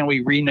 Or can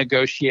we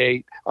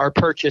renegotiate our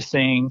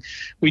purchasing?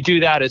 We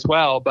do that as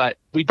well, but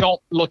we don't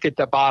look at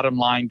the bottom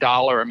line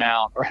dollar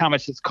amount or how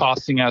much it's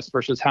costing us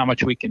versus how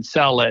much we can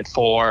sell it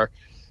for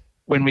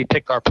when we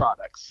pick our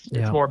products.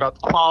 It's more about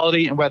the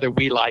quality and whether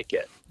we like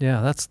it.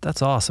 Yeah,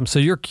 that's awesome. So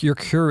you're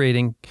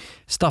curating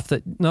stuff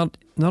that not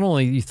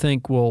only you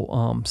think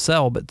will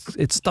sell, but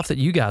it's stuff that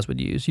you guys would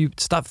use.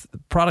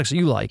 Products that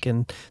you like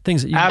and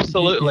things that you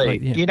absolutely.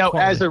 You like,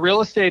 as a real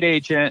estate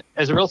agent,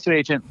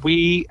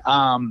 we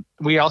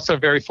also are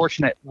very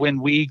fortunate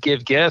when we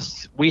give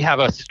gifts. We have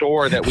a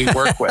store that we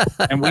work with,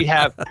 and we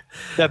have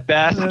the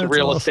best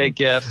real estate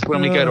gifts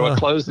when we go to a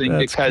closing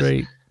because.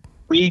 Great.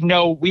 We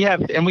know we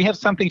have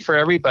something for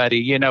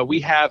everybody. We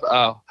have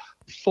a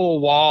full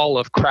wall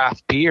of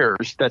craft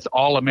beers that's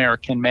all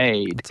American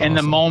made. That's and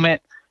awesome. The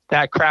moment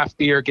that craft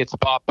beer gets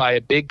bought by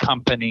a big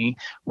company,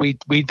 we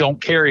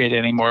don't carry it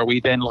anymore.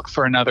 We then look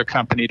for another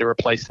company to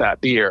replace that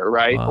beer,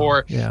 right?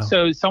 Wow.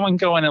 So someone can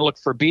go in and look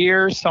for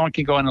beers. Someone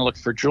can go in and look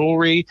for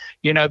jewelry.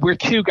 We're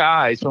two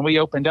guys. When we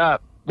opened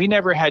up, we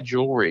never had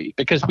jewelry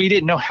because we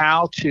didn't know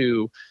how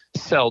to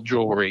sell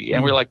jewelry.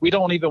 And we're like, we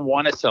don't even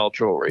want to sell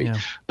jewelry.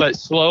 But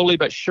slowly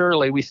but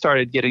surely, we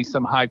started getting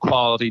some high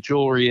quality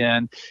jewelry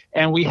in.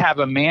 And we have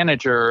a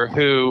manager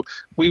who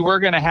we were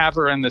going to have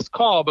her in this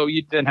call, but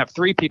we didn't have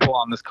 3 people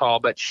on this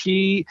call. But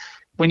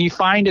when you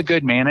find a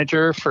good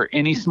manager for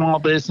any small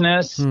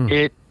business,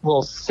 it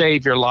will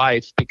save your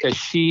life because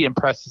she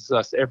impresses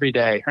us every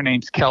day. Her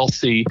name's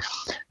Kelsey.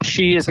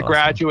 She is a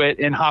graduate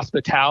in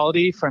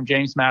hospitality from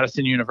James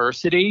Madison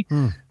University.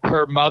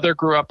 Her mother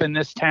grew up in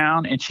this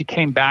town and she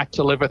came back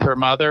to live with her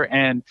mother,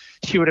 and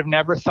she would have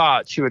never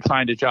thought she would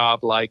find a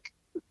job like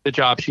the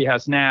job she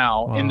has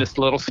now in this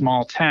little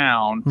small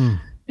town.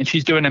 And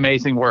she's doing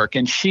amazing work.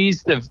 And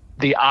she's the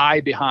the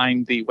eye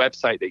behind the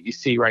website that you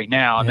see right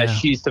now, and that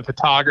she's the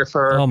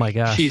photographer. Oh my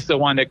gosh. She's the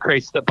one that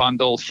creates the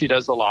bundles. She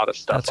does a lot of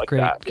stuff like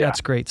that. Yeah.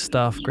 That's great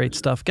stuff. Great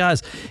stuff.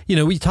 Guys,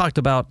 we talked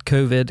about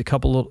COVID a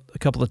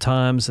couple of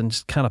times and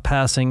just kind of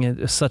passing.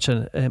 It's such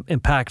an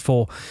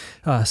impactful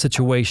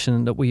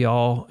situation that we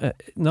all,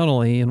 not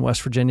only in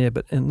West Virginia,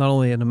 but not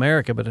only in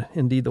America, but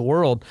indeed the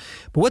world.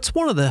 But what's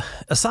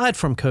aside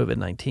from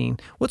COVID-19,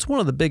 what's one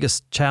of the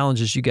biggest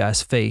challenges you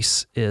guys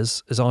face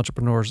as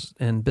entrepreneurs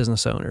and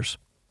business owners?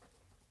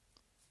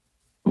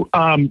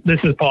 This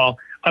is Paul.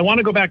 I want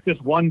to go back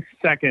just 1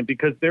 second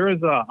because there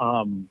is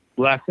a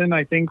lesson,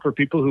 I think, for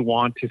people who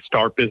want to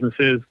start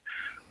businesses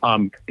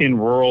in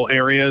rural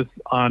areas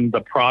on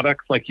the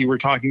products like you were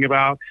talking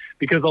about,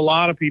 because a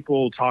lot of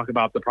people talk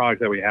about the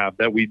products that we have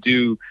that we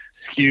do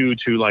skew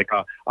to like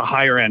a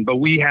higher end, but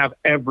we have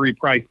every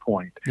price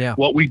point. Yeah.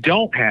 What we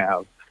don't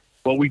have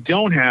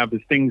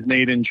is things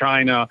made in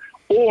China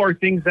or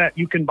things that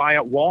you can buy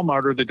at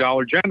Walmart or the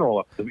Dollar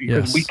General,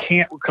 because we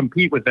can't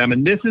compete with them.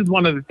 And this is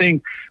one of the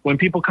things when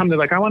people come, they're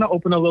like, I want to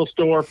open a little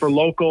store for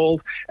locals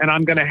and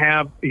I'm going to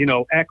have,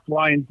 X,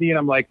 Y, and Z. And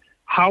I'm like,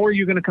 how are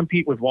you going to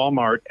compete with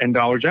Walmart and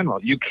Dollar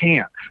General? You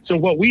can't. So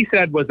what we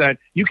said was that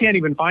you can't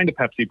even find a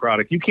Pepsi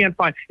product. You can't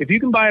find, if you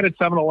can buy it at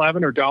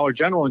 7-Eleven or Dollar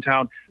General in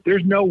town,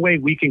 there's no way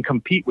we can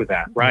compete with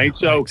that, right? Yeah,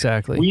 so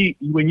exactly.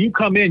 When you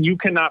come in, you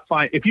cannot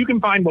find, if you can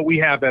find what we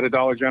have at a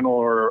Dollar General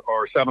or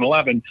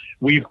 7-Eleven,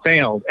 we've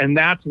failed. And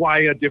that's why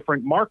a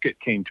different market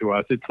came to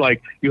us. It's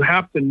like, you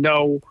have to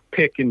know,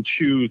 pick and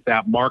choose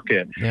that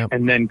market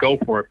and then go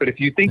for it. But if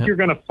you think you're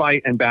going to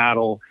fight and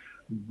battle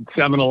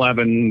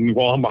 7-Eleven,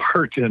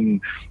 Walmart,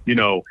 and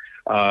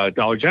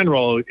Dollar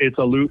General,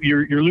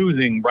 you're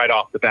losing right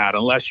off the bat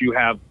unless you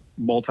have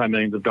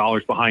multi-millions of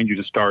dollars behind you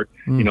to start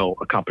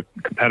a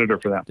competitor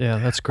for that. Yeah,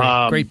 that's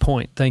great. Great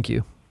point. Thank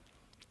you.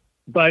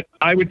 But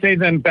I would say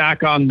then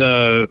back on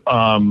the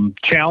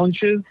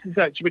challenges, is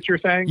that what you're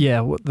saying?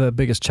 Yeah, what the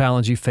biggest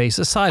challenge you face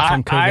aside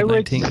from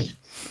COVID-19?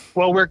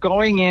 Well, we're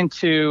going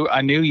into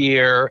a new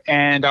year,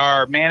 and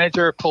our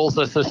manager pulls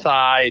us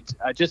aside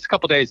just a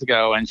couple days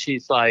ago, and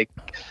she's like,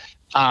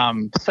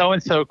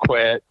 so-and-so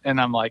quit.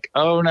 And I'm like,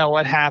 oh no,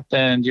 what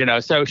happened?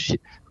 So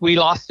we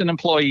lost an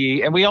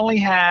employee, and we only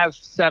have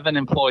 7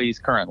 employees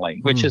currently,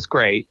 which is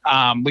great.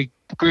 We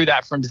grew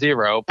that from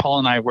 0. Paul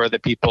and I were the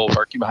people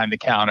working behind the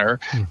counter,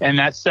 and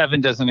that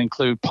 7 doesn't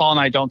include, Paul and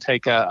I don't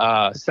take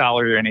a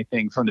salary or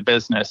anything from the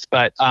business,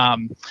 but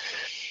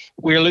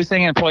we're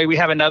losing an employee. We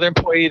have another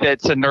employee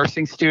that's a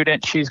nursing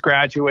student. She's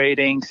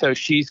graduating, so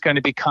she's going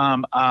to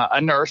become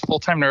a nurse,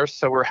 full-time nurse.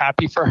 So we're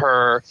happy for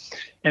her.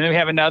 And then we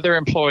have another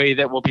employee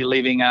that will be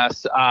leaving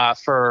us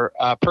for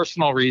a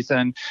personal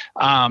reason.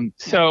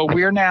 So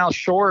we're now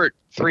short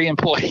 3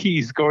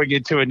 employees going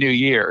into a new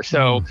year.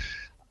 So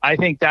I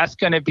think that's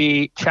going to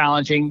be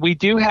challenging. We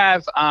do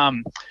have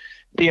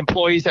the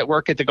employees that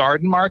work at the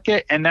garden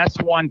market. And that's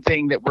one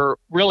thing that we're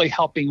really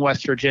helping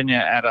West Virginia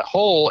at a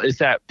whole, is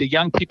that the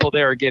young people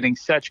there are getting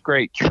such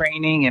great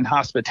training in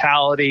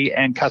hospitality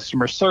and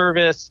customer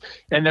service.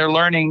 And they're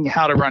learning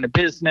how to run a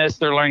business.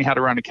 They're learning how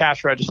to run a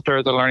cash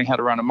register. They're learning how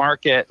to run a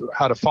market,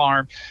 how to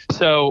farm.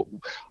 So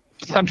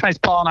sometimes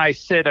Paul and I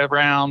sit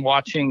around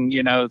watching,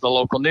 the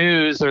local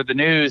news or the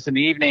news in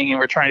the evening, and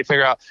we're trying to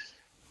figure out,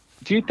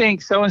 do you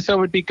think so-and-so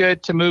would be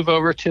good to move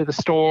over to the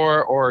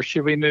store, or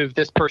should we move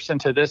this person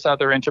to this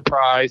other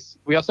enterprise?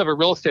 We also have a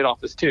real estate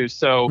office too.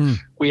 So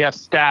we have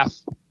staff.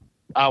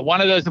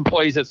 One of those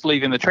employees that's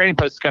leaving the trading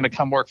post is going to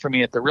come work for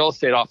me at the real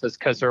estate office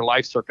because her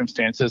life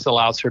circumstances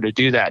allows her to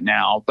do that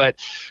now. But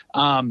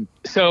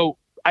so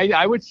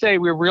I would say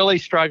we're really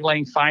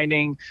struggling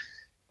finding,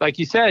 like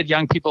you said,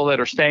 young people that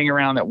are staying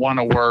around, that want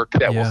to work,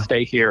 that will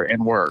stay here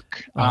and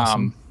work.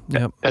 Awesome.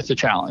 That's a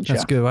challenge.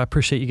 That's good. I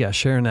appreciate you guys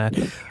sharing that.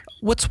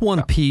 What's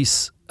one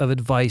piece of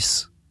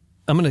advice?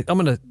 I'm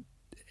gonna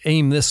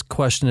aim this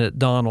question at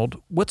Donald.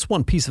 What's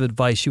one piece of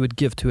advice you would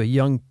give to a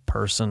young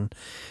person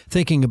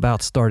thinking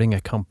about starting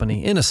a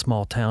company in a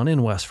small town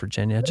in West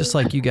Virginia, just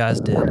like you guys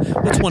did?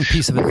 What's one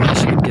piece of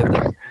advice you would give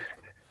them?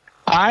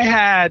 I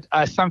had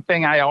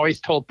something I always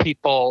told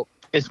people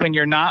is, when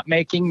you're not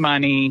making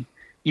money,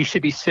 you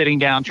should be sitting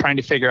down trying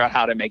to figure out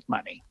how to make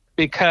money.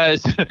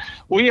 Because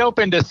we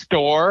opened a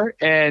store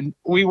and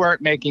we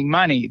weren't making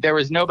money. There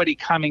was nobody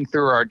coming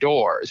through our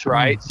doors,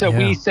 right? So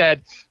we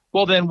said,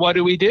 well, then what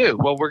do we do?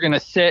 Well, we're going to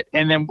sit,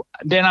 and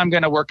then I'm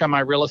going to work on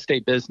my real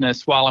estate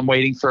business while I'm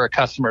waiting for a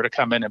customer to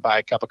come in and buy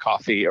a cup of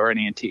coffee or an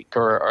antique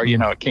or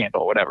a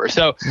candle, whatever.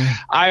 So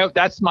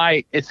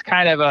it's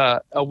kind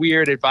of a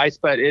weird advice,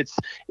 but it's,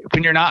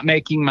 when you're not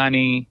making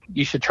money,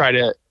 you should try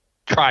to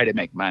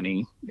make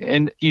money,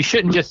 and you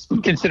shouldn't just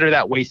consider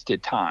that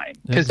wasted time,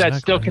 because that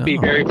still can be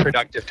very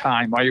productive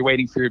time while you're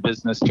waiting for your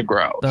business to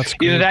grow. That's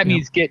great. That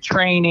means get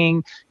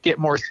training, get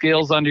more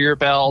skills under your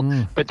belt,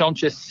 but don't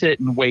just sit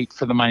and wait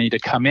for the money to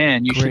come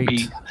in. You should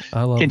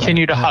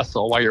continue to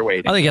hustle while you're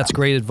waiting. I think that's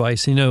great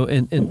advice.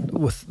 And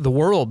with the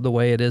world the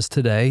way it is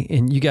today,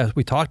 and you guys,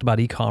 we talked about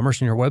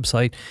e-commerce and your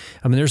website.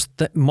 I mean, there's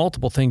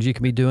multiple things you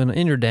can be doing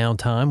in your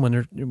downtime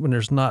when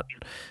there's not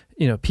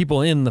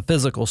people in the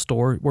physical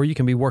store, where you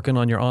can be working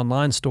on your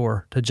online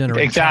store to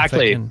generate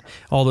traffic and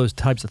all those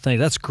types of things.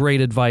 That's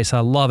great advice. I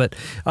love it.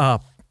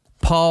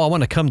 Paul, I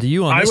want to come to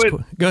you on this.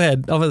 Go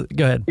ahead. Go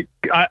ahead.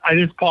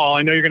 Paul.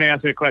 I know you're going to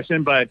ask me a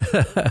question, but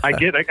I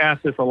get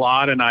asked this a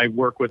lot, and I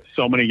work with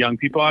so many young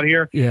people out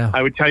here. Yeah.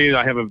 I would tell you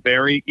I have a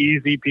very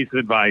easy piece of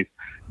advice.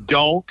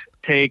 Don't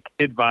take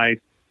advice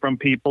from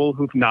people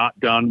who've not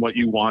done what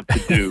you want to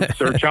do.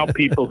 Search out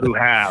people who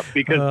have,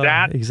 because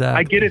exactly.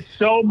 I get it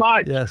so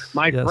much. Yes,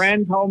 my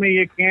friend told me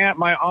you can't.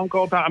 My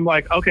uncle, I'm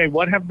like, okay,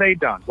 what have they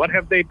done? What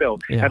have they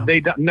built? Yeah. Have they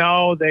done?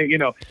 No,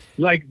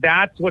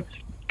 that's what's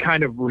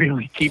kind of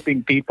really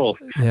keeping people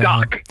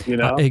stuck,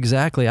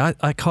 Exactly.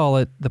 I call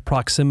it the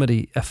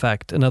proximity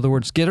effect. In other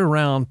words, get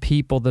around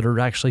people that are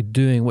actually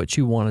doing what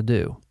you want to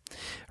do.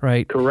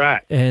 Right.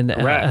 Correct. And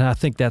I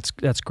think that's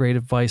great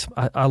advice.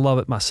 I love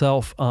it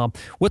myself.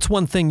 What's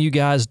one thing you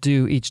guys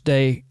do each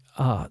day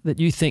that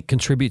you think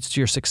contributes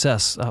to your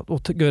success? We'll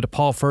go to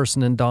Paul first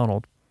and then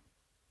Donald.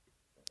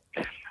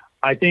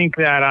 I think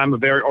that I'm a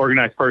very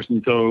organized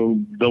person. So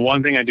the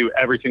one thing I do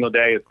every single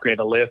day is create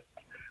a list.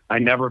 I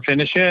never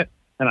finish it.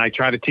 And I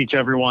try to teach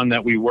everyone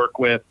that we work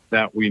with,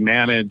 that we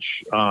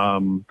manage.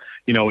 In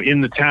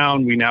the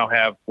town, we now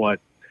have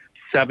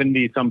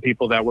 70 some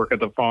people that work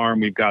at the farm.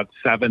 We've got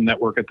 7 that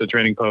work at the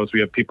trading post. We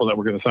have people that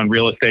work at the Sun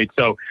Real Estate.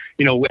 So,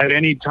 at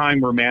any time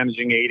we're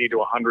managing 80 to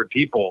 100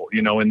 people,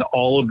 in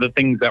all of the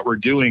things that we're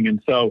doing. And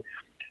so,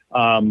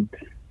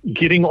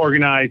 getting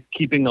organized,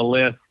 keeping a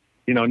list,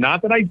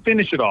 not that I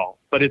finish it all,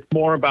 but it's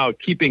more about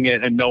keeping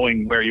it and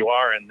knowing where you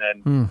are, and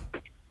then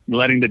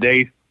letting the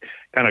day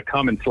kind of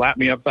come and slap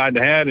me upside the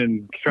head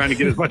and trying to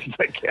get as much as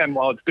I can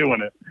while it's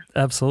doing it.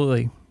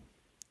 Absolutely.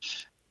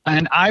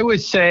 And I would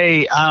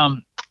say,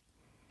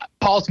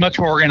 Paul's much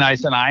more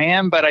organized than I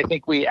am, but I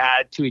think we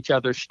add to each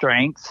other's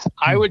strengths.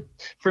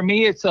 For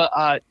me, it's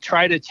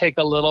try to take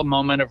a little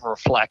moment of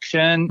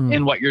reflection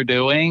in what you're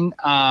doing.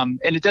 And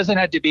it doesn't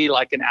have to be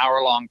like an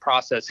hour-long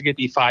process. It could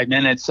be 5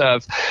 minutes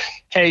of,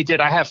 hey, did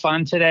I have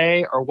fun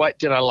today? Or what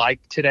did I like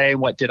today?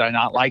 What did I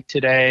not like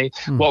today?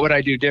 What would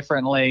I do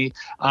differently?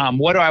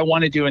 What do I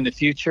want to do in the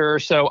future?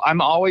 So I'm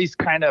always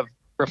kind of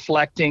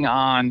reflecting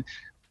on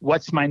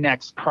what's my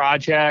next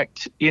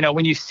project.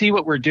 When you see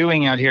what we're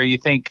doing out here, you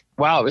think,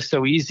 wow, it was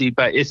so easy,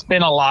 but it's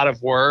been a lot of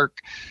work.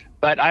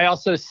 But I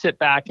also sit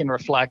back and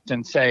reflect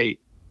and say,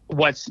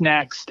 what's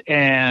next,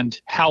 and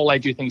how will I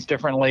do things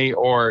differently?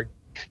 Or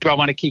do I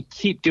want to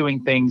keep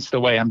doing things the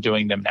way I'm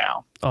doing them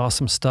now?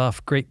 Awesome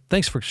stuff. Great.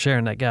 Thanks for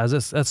sharing that, guys.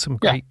 That's some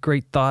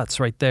great thoughts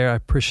right there. I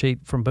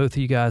appreciate from both of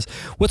you guys.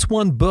 What's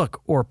one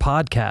book or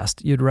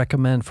podcast you'd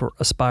recommend for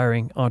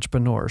aspiring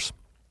entrepreneurs?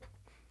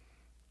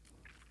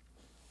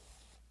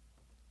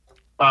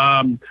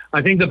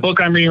 I think the book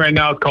I'm reading right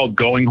now is called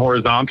Going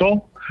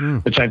Horizontal,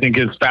 which I think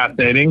is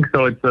fascinating.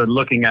 So it's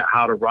looking at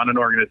how to run an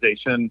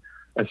organization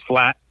as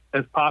flat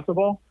as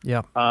possible.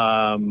 Yeah.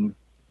 To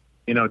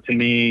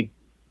me,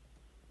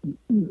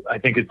 I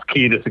think it's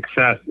key to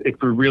success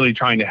if we're really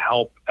trying to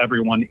help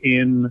everyone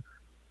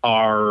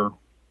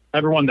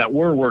that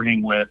we're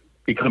working with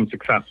become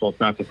successful. It's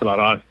not just about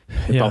us.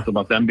 It's also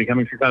about them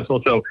becoming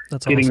successful. So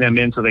that's getting them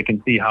in so they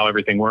can see how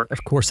everything works.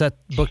 Of course, that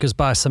book is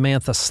by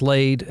Samantha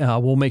Slade.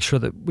 We'll make sure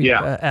that we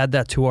add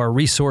that to our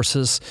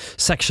resources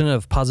section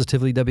of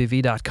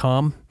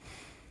positivelywv.com.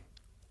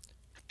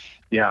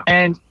 Yeah.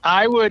 And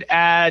I would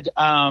add,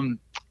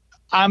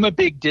 I'm a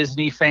big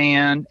Disney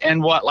fan,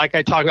 and like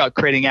I talk about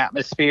creating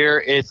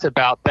atmosphere, it's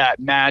about that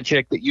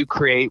magic that you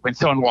create when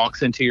someone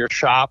walks into your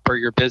shop or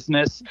your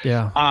business.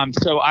 Yeah.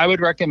 So I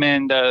would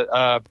recommend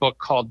a book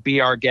called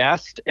Be Our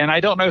Guest, and I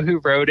don't know who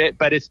wrote it,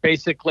 but it's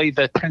basically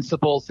the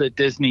principles that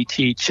Disney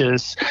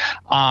teaches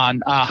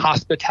on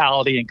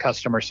hospitality and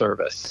customer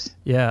service.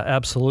 Yeah,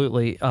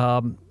 absolutely.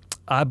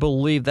 I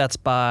believe that's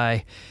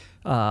by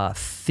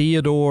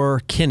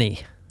Theodore Kinney.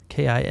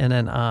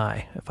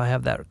 Kinni, if I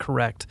have that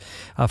correct.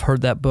 I've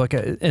heard that book.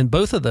 And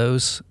both of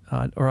those,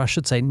 or I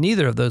should say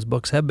neither of those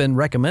books, have been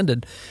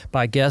recommended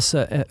by guests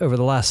over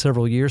the last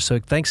several years. So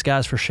thanks,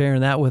 guys, for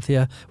sharing that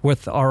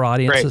with our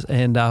audiences. Great.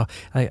 And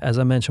as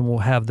I mentioned, we'll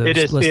have those. It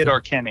is listed.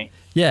 Theodore Kinney.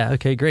 Yeah,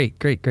 okay, great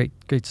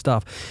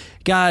stuff.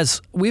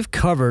 Guys, we've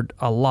covered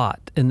a lot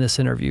in this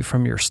interview,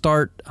 from your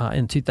start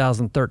in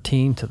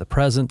 2013 to the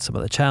present, some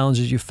of the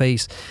challenges you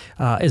face.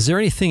 Is there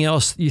anything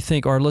else you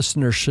think our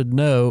listeners should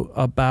know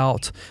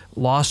about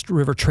Lost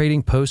River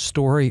Trading Post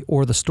story,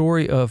 or the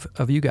story of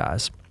you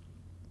guys?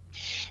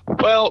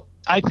 Well,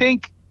 I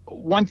think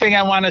one thing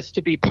I want us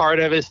to be part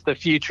of is the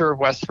future of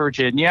West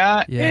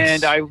Virginia. Yes.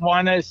 And I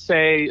want to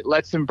say,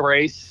 let's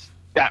embrace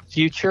that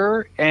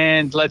future,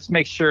 and let's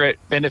make sure it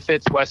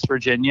benefits West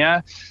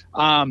Virginia.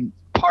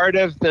 Part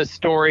of the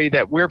story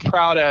that we're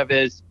proud of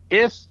is,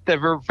 if the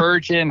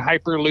Virgin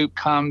Hyperloop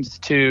comes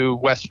to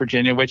West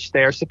Virginia, which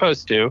they are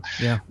supposed to,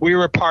 we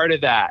were part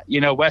of that.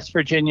 West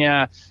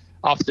Virginia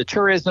Office of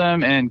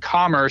Tourism and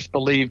Commerce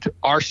believed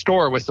our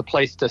store was the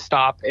place to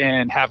stop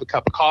and have a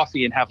cup of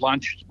coffee and have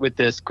lunch with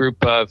this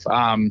group of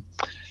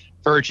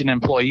Virgin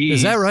employees.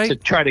 Is that right? To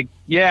try to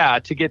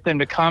get them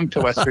to come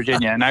to West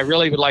Virginia. And I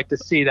really would like to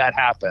see that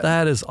happen.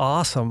 That is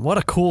awesome. What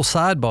a cool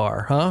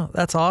sidebar, huh?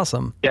 That's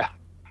awesome. Yeah.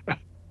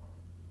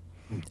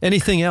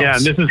 Anything else? Yeah,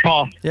 and this is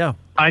Paul. Yeah.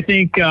 I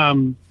think,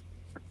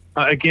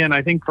 again,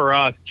 I think for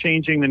us,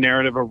 changing the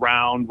narrative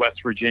around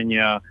West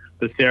Virginia,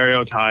 the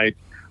stereotypes,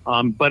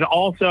 but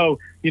also,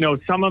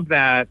 some of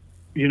that,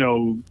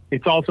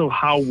 it's also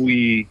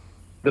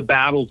the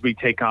battles we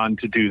take on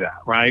to do that,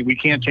 right? We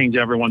can't change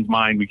everyone's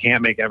mind. We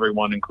can't make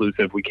everyone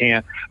inclusive. We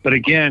can't. But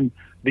again,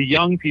 the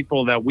young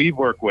people that we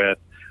work with,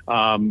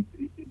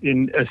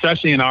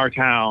 especially in our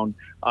town,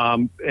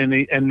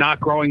 and not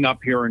growing up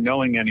here or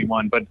knowing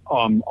anyone, but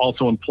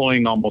also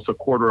employing almost a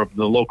quarter of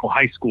the local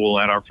high school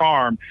at our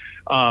farm,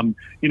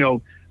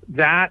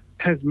 that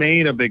has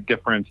made a big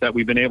difference that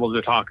we've been able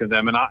to talk to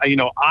them. And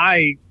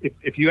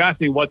if you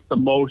ask me what's the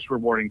most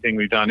rewarding thing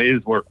we've done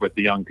is work with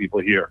the young people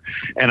here.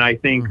 And I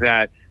think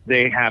that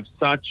they have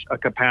such a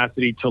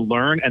capacity to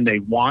learn and they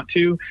want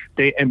to.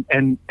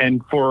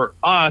 And for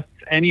us,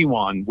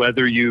 anyone,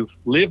 whether you've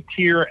lived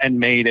here and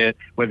made it,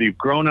 whether you've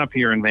grown up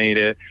here and made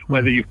it,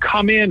 whether you've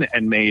come in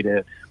and made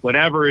it,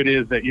 whatever it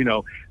is that,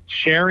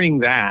 sharing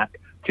that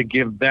to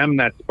give them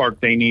that spark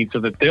they need so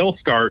that they'll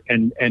start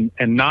and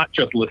not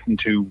just listen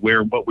to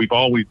what we've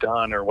always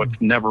done or what's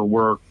never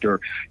worked, or,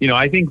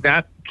 I think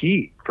that's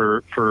key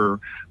for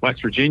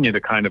West Virginia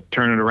to kind of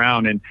turn it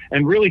around and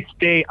really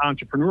stay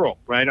entrepreneurial,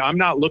 right? I'm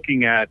not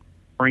looking at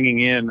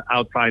bringing in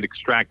outside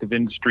extractive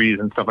industries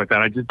and stuff like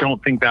that. I just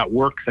don't think that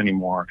works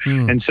anymore.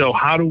 And so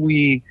how do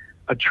we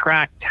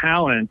attract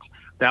talent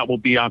that will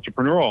be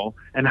entrepreneurial?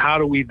 And how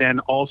do we then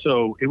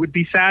also, it would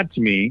be sad to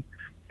me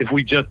if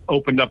we just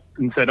opened up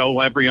and said, oh,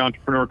 every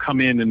entrepreneur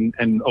come in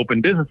and open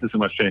businesses in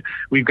West Virginia.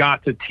 We've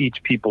got to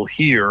teach people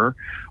here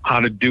how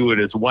to do it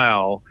as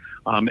well.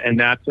 And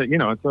that's,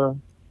 it's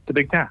a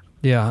big task.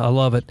 Yeah, I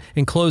love it.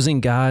 In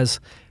closing, guys,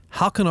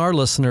 how can our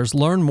listeners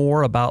learn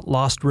more about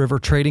Lost River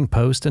Trading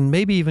Post and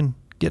maybe even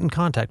get in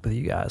contact with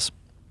you guys?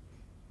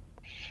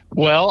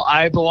 Well,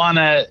 I want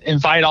to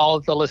invite all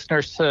of the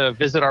listeners to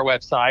visit our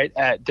website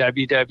at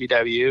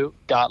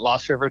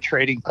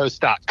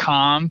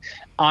www.lostrivertradingpost.com.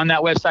 On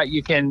that website,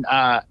 you can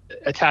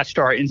attach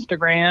to our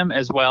Instagram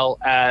as well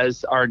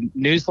as our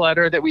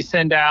newsletter that we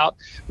send out.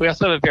 We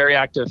also have a very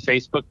active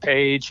Facebook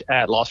page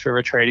at Lost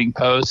River Trading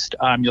Post.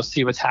 You'll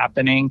see what's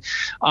happening.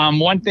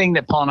 One thing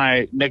that Paul and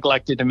I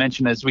neglected to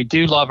mention is we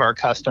do love our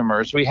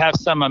customers. We have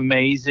some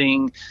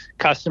amazing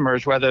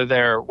customers, whether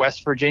they're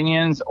West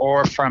Virginians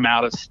or from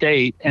out of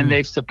state, and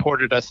they've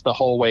supported us the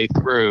whole way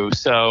through.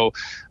 So,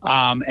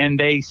 and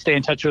they stay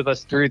in touch with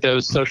us through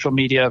those social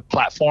media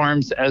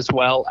platforms as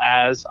well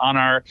as on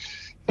our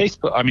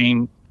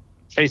Facebook,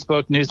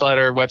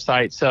 newsletter,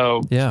 website.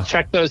 So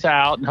check those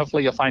out, and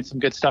hopefully you'll find some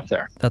good stuff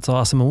there. That's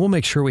awesome. And we'll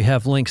make sure we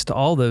have links to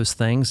all those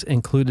things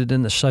included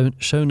in the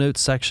show notes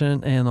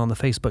section and on the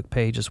Facebook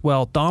page as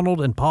well.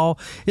 Donald and Paul,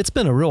 it's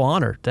been a real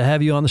honor to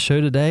have you on the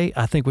show today.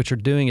 I think what you're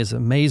doing is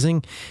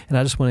amazing, and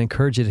I just want to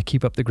encourage you to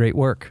keep up the great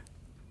work.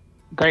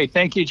 Great.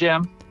 Thank you,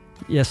 Jim.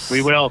 Yes.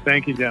 We will.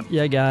 Thank you, Jim.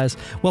 Yeah, guys.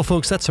 Well,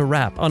 folks, that's a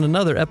wrap on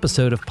another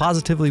episode of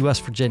Positively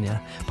West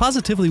Virginia.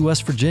 Positively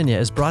West Virginia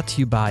is brought to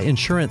you by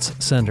Insurance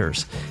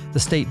Centers, the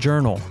State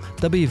Journal,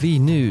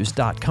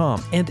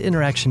 WVNews.com, and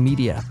Interaction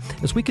Media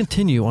as we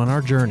continue on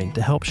our journey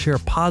to help share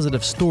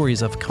positive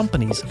stories of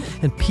companies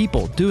and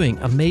people doing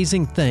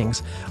amazing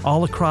things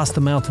all across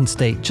the Mountain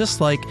State,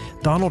 just like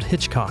Donald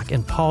Hitchcock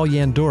and Paul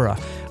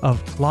Yandura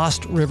of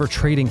Lost River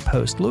Trading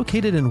Post,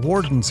 located in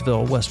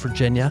Wardensville, West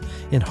Virginia,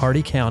 in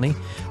Hardy County.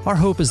 Our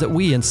hope is that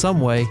we, in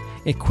some way,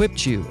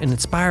 equipped you and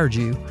inspired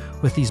you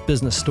with these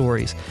business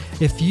stories.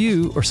 If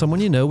you or someone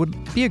you know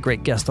would be a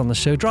great guest on the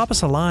show, drop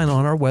us a line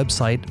on our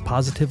website,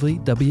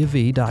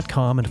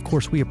 positivelyWV.com. And of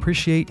course, we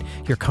appreciate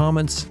your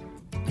comments,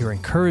 your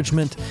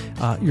encouragement,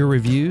 your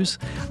reviews.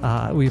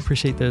 We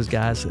appreciate those,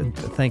 guys. And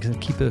thanks, and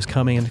keep those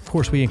coming. And of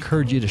course, we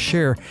encourage you to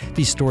share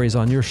these stories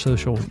on your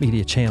social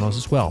media channels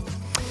as well.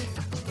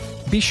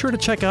 Be sure to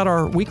check out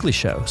our weekly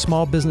show,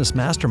 Small Business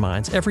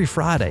Masterminds, every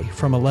Friday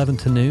from 11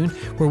 to noon,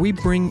 where we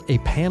bring a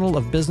panel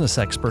of business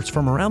experts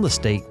from around the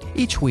state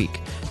each week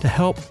to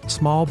help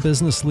small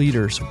business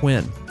leaders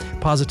win.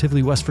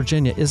 Positively West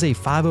Virginia is a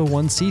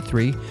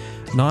 501c3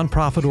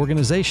 nonprofit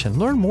organization.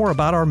 Learn more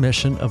about our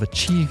mission of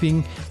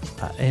achieving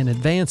and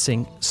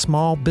advancing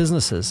small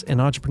businesses and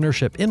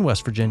entrepreneurship in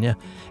West Virginia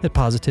at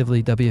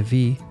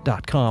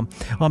positivelyWV.com.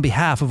 On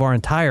behalf of our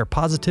entire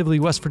Positively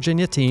West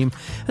Virginia team,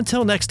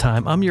 until next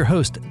time, I'm your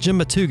host, Jim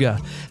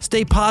Matuga.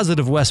 Stay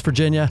positive, West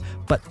Virginia,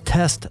 but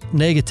test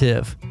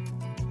negative.